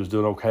seemed like he was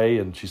doing okay,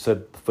 and she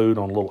said the food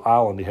on a little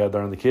island he had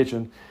there in the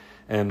kitchen.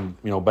 And,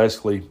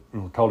 basically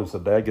told him,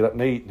 said, Dad, get up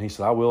and eat. And he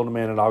said, I will in a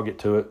minute. I'll get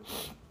to it.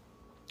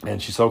 And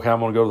she said, okay,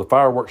 I'm going to go to the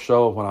fireworks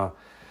show. When I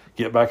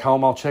get back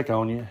home, I'll check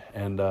on you.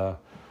 And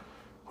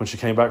when she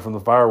came back from the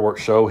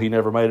fireworks show, he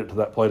never made it to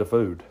that plate of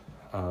food.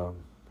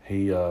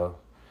 He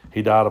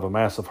died of a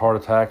massive heart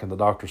attack, and the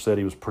doctor said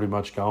he was pretty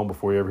much gone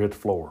before he ever hit the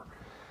floor.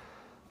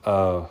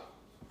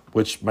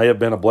 Which may have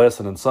been a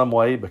blessing in some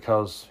way,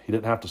 because he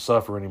didn't have to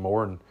suffer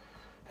anymore, and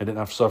he didn't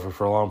have to suffer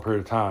for a long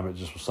period of time. It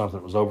just was something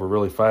that was over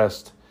really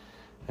fast.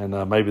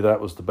 And maybe that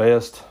was the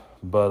best.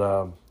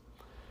 But,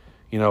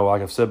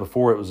 like I've said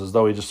before, it was as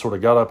though he just sort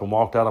of got up and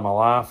walked out of my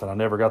life, and I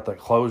never got that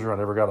closure. I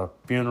never got a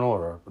funeral,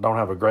 or I don't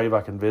have a grave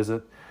I can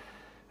visit.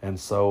 And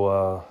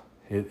so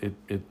it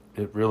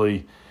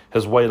really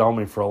has weighed on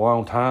me for a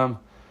long time.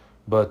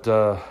 But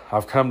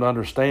I've come to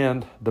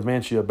understand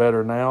dementia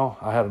better now.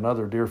 I had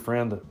another dear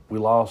friend that we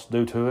lost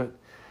due to it.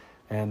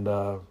 And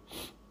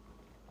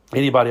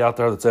anybody out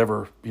there that's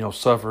ever,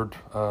 suffered,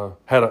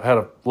 had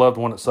a loved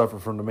one that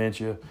suffered from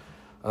dementia,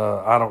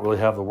 I don't really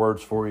have the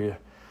words for you.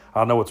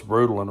 I know it's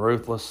brutal and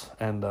ruthless,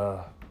 and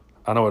I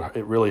know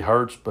it really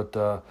hurts, but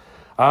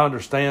I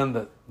understand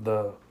that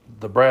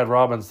the Brad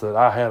Robbins that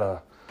I had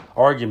a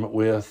argument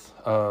with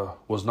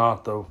was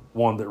not the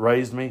one that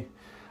raised me.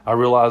 I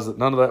realized that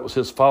none of that was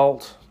his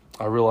fault.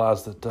 I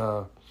realized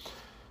that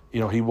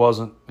he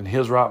wasn't in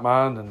his right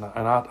mind, and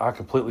I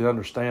completely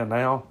understand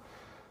now.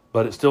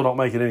 But it still don't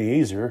make it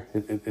any easier.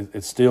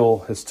 It's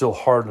still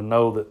hard to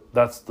know that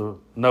that's the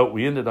note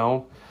we ended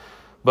on.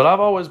 But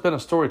I've always been a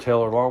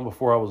storyteller. Long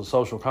before I was a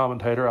social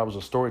commentator, I was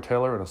a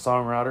storyteller and a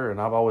songwriter,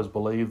 and I've always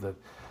believed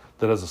that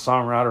that as a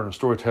songwriter and a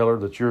storyteller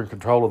that you're in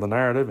control of the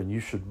narrative and you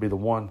should be the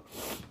one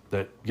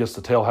that gets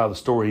to tell how the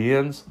story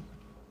ends.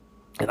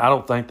 And I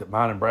don't think that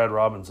mine and Brad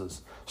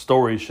Robbins'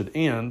 story should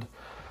end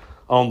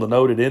on the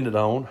note it ended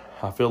on.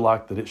 I feel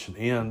like that it should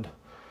end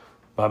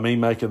by me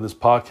making this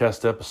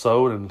podcast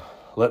episode and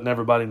letting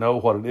everybody know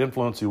what an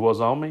influence he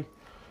was on me,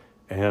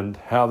 and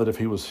how that if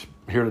he was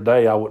here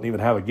today, I wouldn't even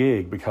have a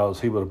gig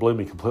because he would have blew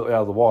me completely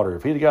out of the water.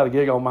 If he'd have got a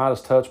gig on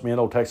Midas Touch, me and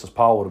old Texas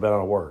Paul would have been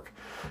out of work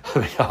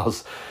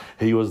because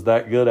he was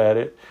that good at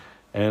it.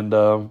 And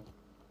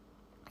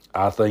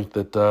I think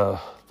that the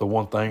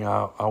one thing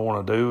I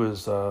want to do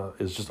is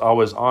just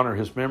always honor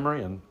his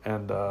memory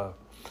and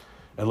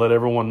let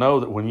everyone know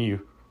that when you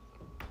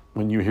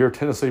hear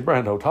Tennessee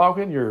Brando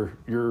talking, you're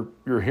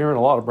hearing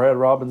a lot of Brad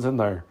Robbins in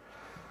there,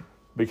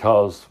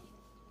 because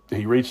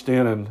he reached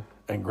in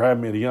and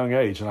grabbed me at a young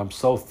age, and I'm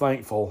so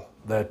thankful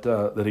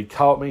that he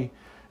caught me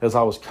as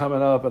I was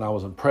coming up, and I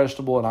was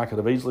impressionable, and I could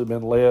have easily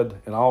been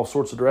led in all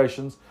sorts of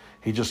directions.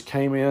 He just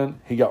came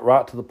in, he got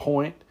right to the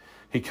point,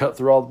 he cut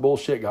through all the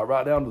bullshit, got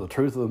right down to the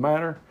truth of the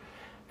matter,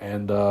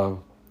 and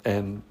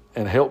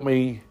helped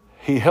me.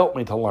 He helped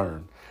me to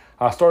learn.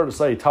 I started to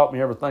say he taught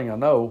me everything I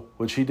know,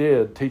 which he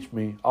did teach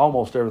me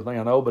almost everything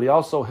I know, but he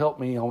also helped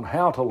me on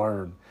how to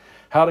learn,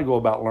 how to go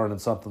about learning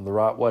something the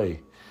right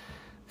way.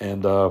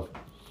 And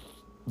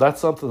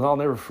that's something I'll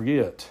never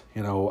forget.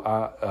 You know,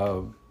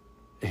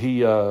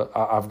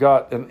 I've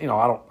got, and you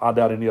know, I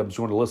doubt any of them's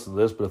going to listen to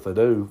this, but if they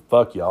do,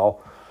 fuck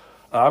y'all.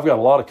 I've got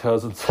a lot of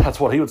cousins. That's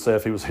what he would say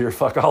if he was here.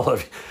 Fuck all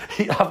of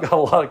you. I've got a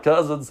lot of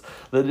cousins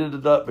that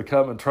ended up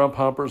becoming Trump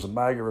humpers and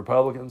MAGA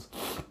Republicans.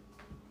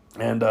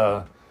 And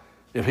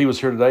if he was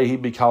here today,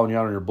 he'd be calling you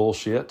out on your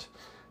bullshit.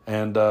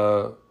 And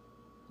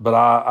but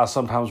I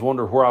sometimes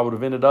wonder where I would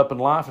have ended up in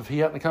life if he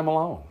hadn't come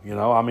along. You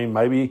know, I mean,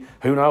 maybe,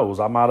 who knows?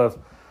 I might have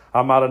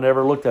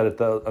never looked at it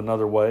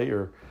another way,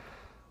 or,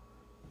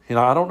 you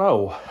know, I don't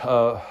know.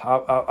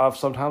 I've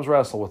sometimes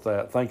wrestled with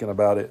that, thinking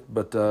about it.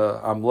 But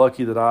I'm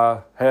lucky that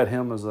I had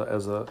him as an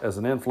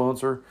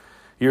influencer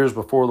years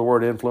before the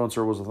word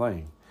influencer was a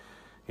thing.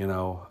 You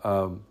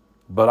know,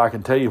 but I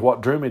can tell you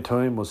what drew me to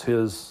him was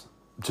his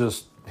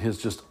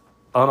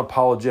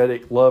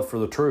unapologetic love for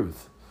the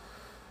truth.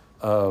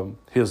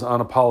 His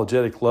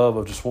unapologetic love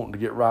of just wanting to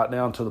get right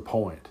down to the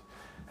point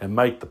and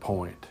make the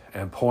point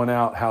and point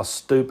out how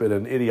stupid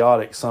and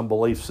idiotic some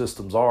belief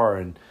systems are,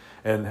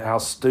 and how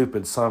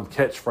stupid some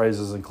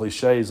catchphrases and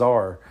cliches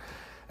are.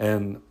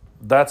 And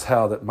that's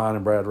how that mine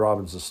and Brad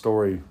Robbins'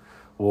 story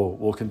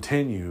will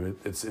continue.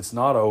 It's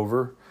not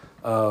over.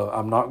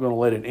 I'm not going to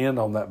let it end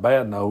on that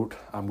bad note.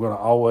 I'm going to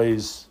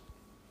always,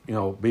 you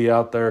know, be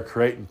out there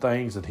creating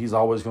things, and he's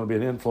always going to be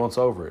an influence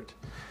over it.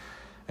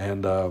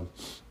 And,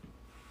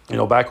 you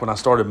know, back when I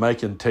started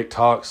making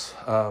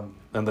TikToks,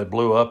 and they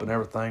blew up and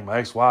everything, my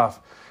ex-wife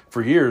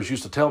for years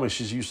used to tell me,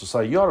 she used to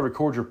say, you ought to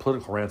record your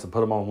political rants and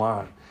put them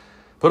online.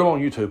 Put them on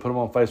YouTube, put them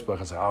on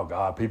Facebook. I said, oh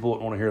God, people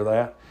wouldn't want to hear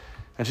that.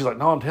 And she's like,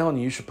 no, I'm telling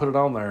you, you should put it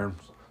on there.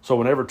 So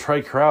whenever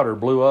Trey Crowder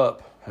blew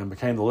up and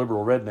became the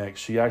liberal redneck,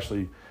 she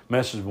actually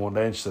messaged me one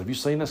day and she said, have you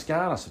seen this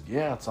guy? And I said,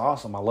 yeah, it's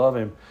awesome. I love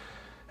him.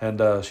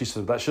 And she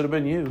said, that should have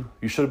been you.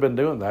 You should have been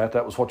doing that.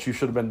 That was what you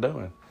should have been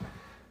doing.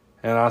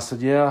 And I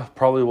said, yeah,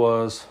 probably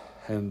was.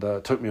 And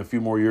it took me a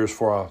few more years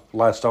before I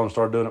latched on and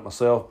started doing it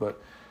myself.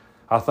 But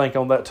I think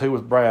on that too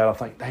with Brad, I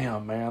think,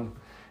 damn, man,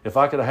 if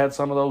I could have had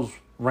some of those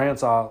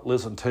rants I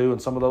listened to and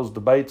some of those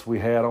debates we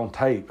had on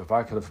tape, if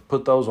I could have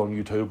put those on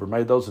YouTube or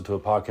made those into a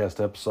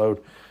podcast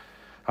episode,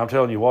 I'm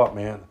telling you what,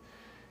 man,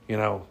 you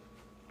know,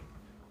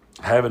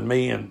 having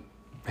me and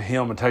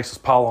him and Texas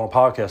Paul on a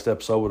podcast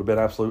episode would have been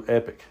absolute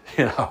epic.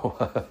 You know,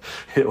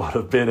 it would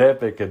have been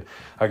epic. And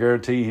I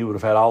guarantee he would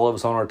have had all of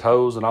us on our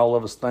toes and all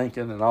of us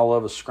thinking and all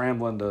of us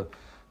scrambling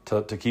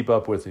to keep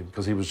up with him,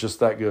 because he was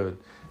just that good.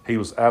 He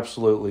was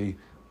absolutely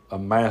a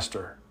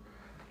master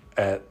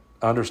at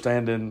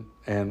understanding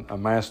and a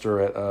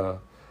master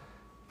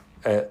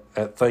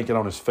at thinking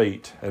on his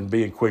feet and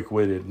being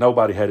quick-witted.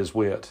 Nobody had his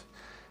wit.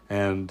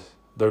 And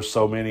there's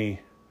so many,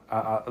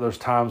 there's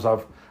times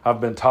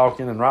I've been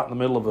talking and right in the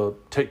middle of a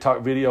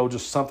TikTok video,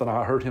 just something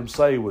I heard him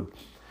say would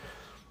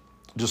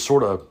just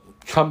sort of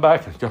come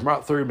back and come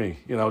right through me,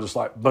 you know, just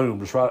like boom,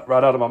 just right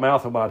out of my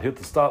mouth. And when I'd hit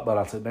the stop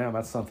button, I said, damn,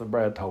 that's something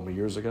Brad told me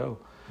years ago.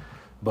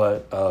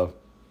 But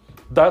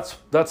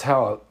that's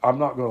how I'm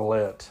not going to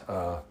let,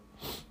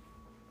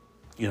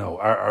 you know,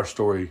 our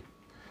story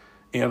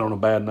end on a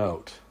bad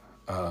note.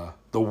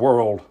 The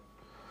world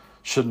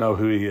should know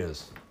who he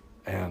is.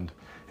 And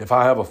if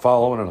I have a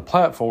following and a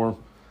platform,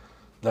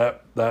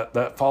 that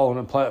following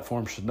and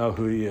platform should know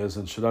who he is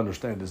and should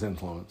understand his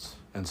influence.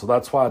 And so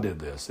that's why I did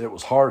this. It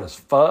was hard as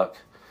fuck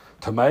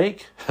to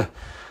make.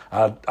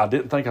 I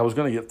didn't think I was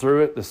going to get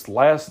through it. This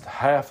last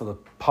half of the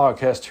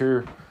podcast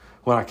here,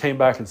 when I came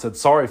back and said,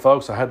 sorry,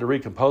 folks, I had to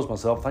recompose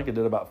myself. I think I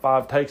did about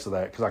 5 takes of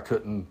that because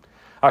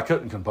I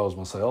couldn't compose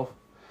myself.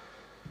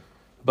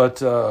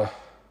 But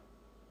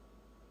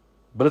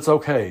it's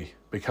okay,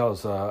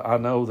 because I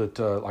know that,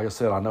 like I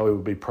said, I know he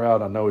would be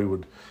proud. I know he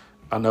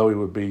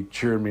would be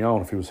cheering me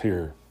on if he was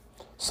here.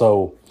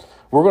 So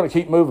we're going to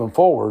keep moving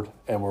forward,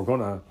 and we're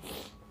going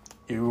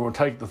to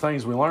take the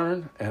things we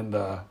learn and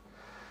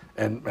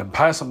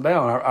pass them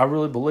down. I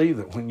really believe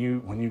that when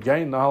you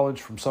gain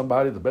knowledge from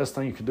somebody, the best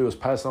thing you can do is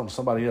pass it on to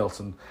somebody else.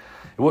 And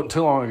it wasn't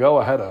too long ago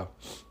I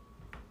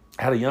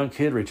had a young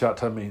kid reach out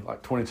to me,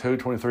 like 22,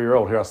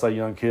 23-year-old. Here I say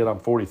young kid, I'm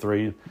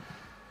 43.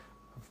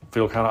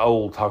 Feel kind of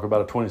old talking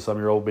about a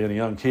 20-some-year-old being a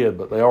young kid,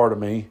 but they are to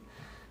me.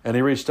 And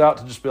he reached out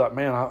to just be like,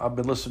 man, I've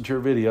been listening to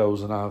your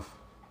videos, and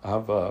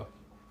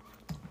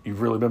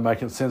you've really been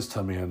making sense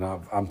to me, and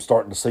I'm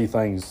starting to see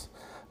things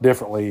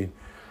differently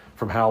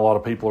from how a lot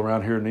of people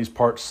around here in these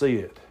parts see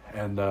it.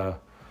 And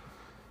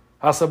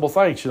I said, well,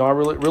 thanks. I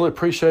really, really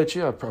appreciate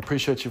you. I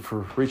appreciate you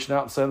for reaching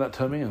out and saying that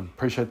to me, and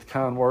appreciate the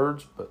kind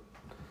words. But,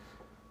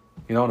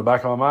 in the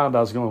back of my mind, I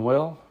was going,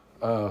 well,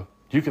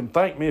 you can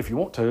thank me if you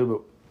want to,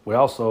 but we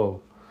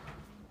also,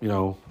 we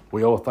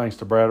owe a thanks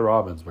to Brad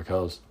Robbins,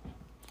 because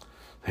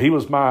he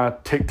was my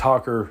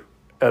TikToker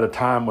at a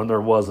time when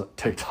there wasn't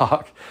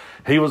TikTok.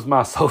 He was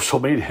my social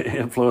media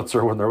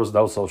influencer when there was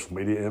no social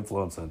media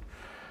influencing.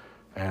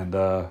 And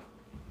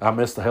I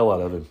miss the hell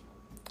out of him.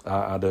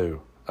 I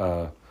do.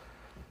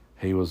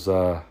 He was,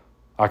 I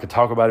could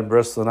talk about him the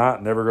rest of the night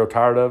and never grow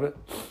tired of it.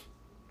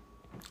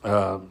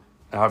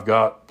 I've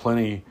got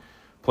plenty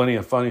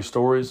of funny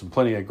stories and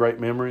plenty of great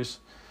memories.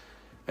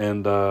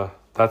 And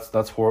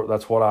that's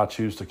what I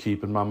choose to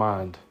keep in my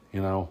mind,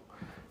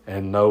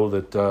 and know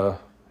that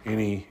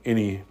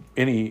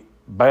any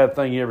bad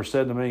thing he ever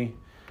said to me,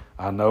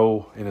 I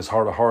know in his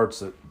heart of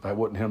hearts that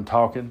wasn't him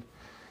talking,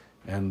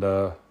 and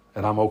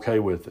I'm okay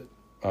with it.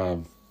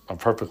 I'm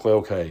perfectly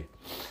okay,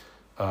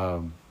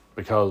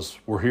 because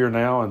we're here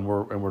now, and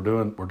we're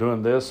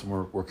doing this, and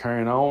we're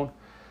carrying on,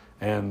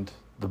 and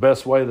the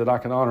best way that I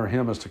can honor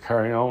him is to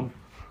carry on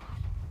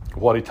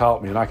what he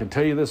taught me. And I can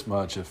tell you this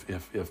much: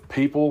 if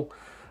people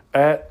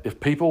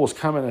was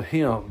coming at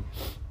him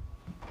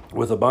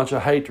with a bunch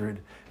of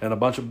hatred and a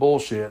bunch of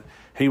bullshit,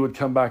 he would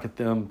come back at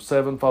them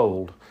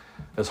sevenfold,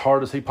 as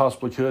hard as he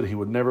possibly could. He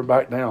would never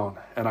back down.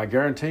 And I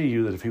guarantee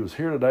you that if he was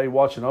here today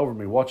watching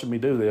me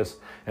do this,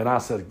 and I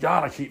said,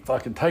 God, I can't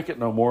fucking take it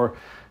no more,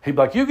 he'd be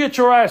like, you get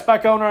your ass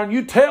back on there and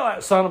you tell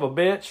that son of a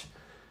bitch.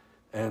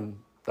 And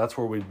that's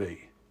where we'd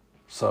be.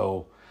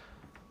 So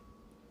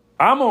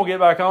I'm going to get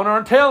back on there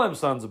and tell them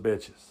sons of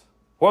bitches,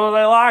 whether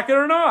they like it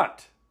or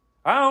not.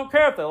 I don't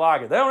care if they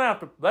like it. They don't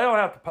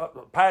have to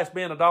pass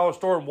me in a dollar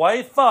store and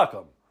wave. Fuck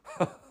them.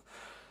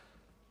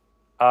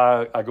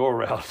 I go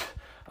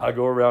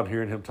around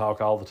hearing him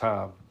talk all the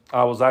time.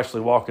 I was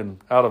actually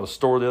walking out of a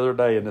store the other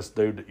day, and this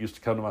dude that used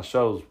to come to my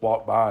shows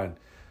walked by, and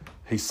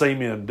he seen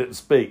me and didn't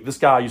speak. This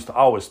guy used to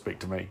always speak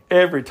to me.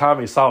 Every time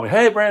he saw me,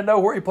 hey,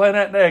 Brando, where are you playing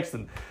at next?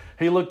 And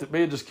he looked at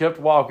me and just kept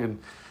walking.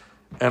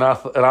 And I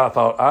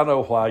thought, I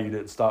know why you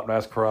didn't stop and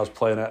ask where I was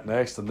playing at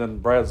next. And then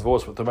Brad's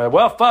voice went to me,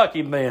 well, fuck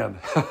him then.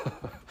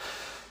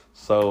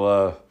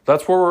 So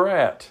that's where we're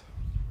at.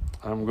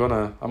 I'm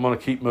gonna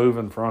keep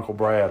moving for Uncle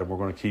Brad, and we're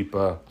gonna keep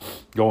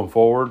going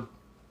forward.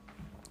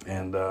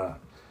 And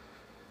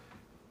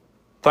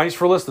thanks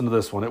for listening to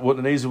this one. It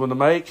wasn't an easy one to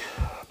make,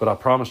 but I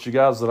promised you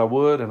guys that I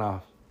would, and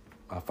I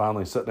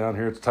finally sat down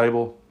here at the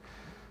table,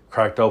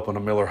 cracked open a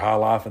Miller High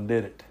Life, and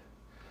did it.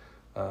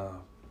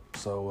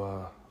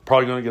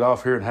 Probably going to get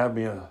off here and have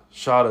me a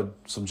shot of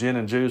some gin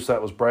and juice.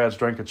 That was Brad's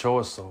drink of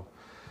choice, so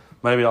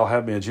maybe I'll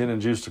have me a gin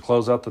and juice to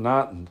close out the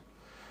night and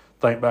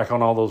think back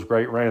on all those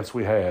great rants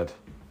we had.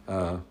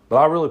 But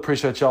I really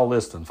appreciate y'all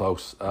listening,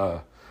 folks.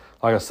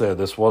 Like I said,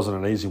 this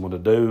wasn't an easy one to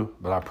do,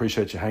 but I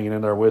appreciate you hanging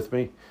in there with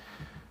me.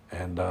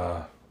 And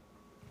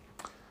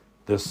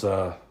this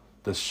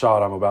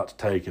shot I'm about to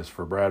take is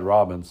for Brad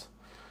Robbins.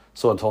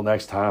 So until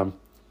next time,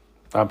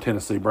 I'm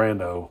Tennessee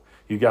Brando.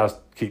 You guys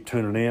keep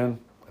tuning in.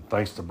 And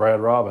thanks to Brad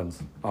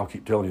Robbins, I'll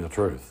keep telling you the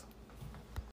truth.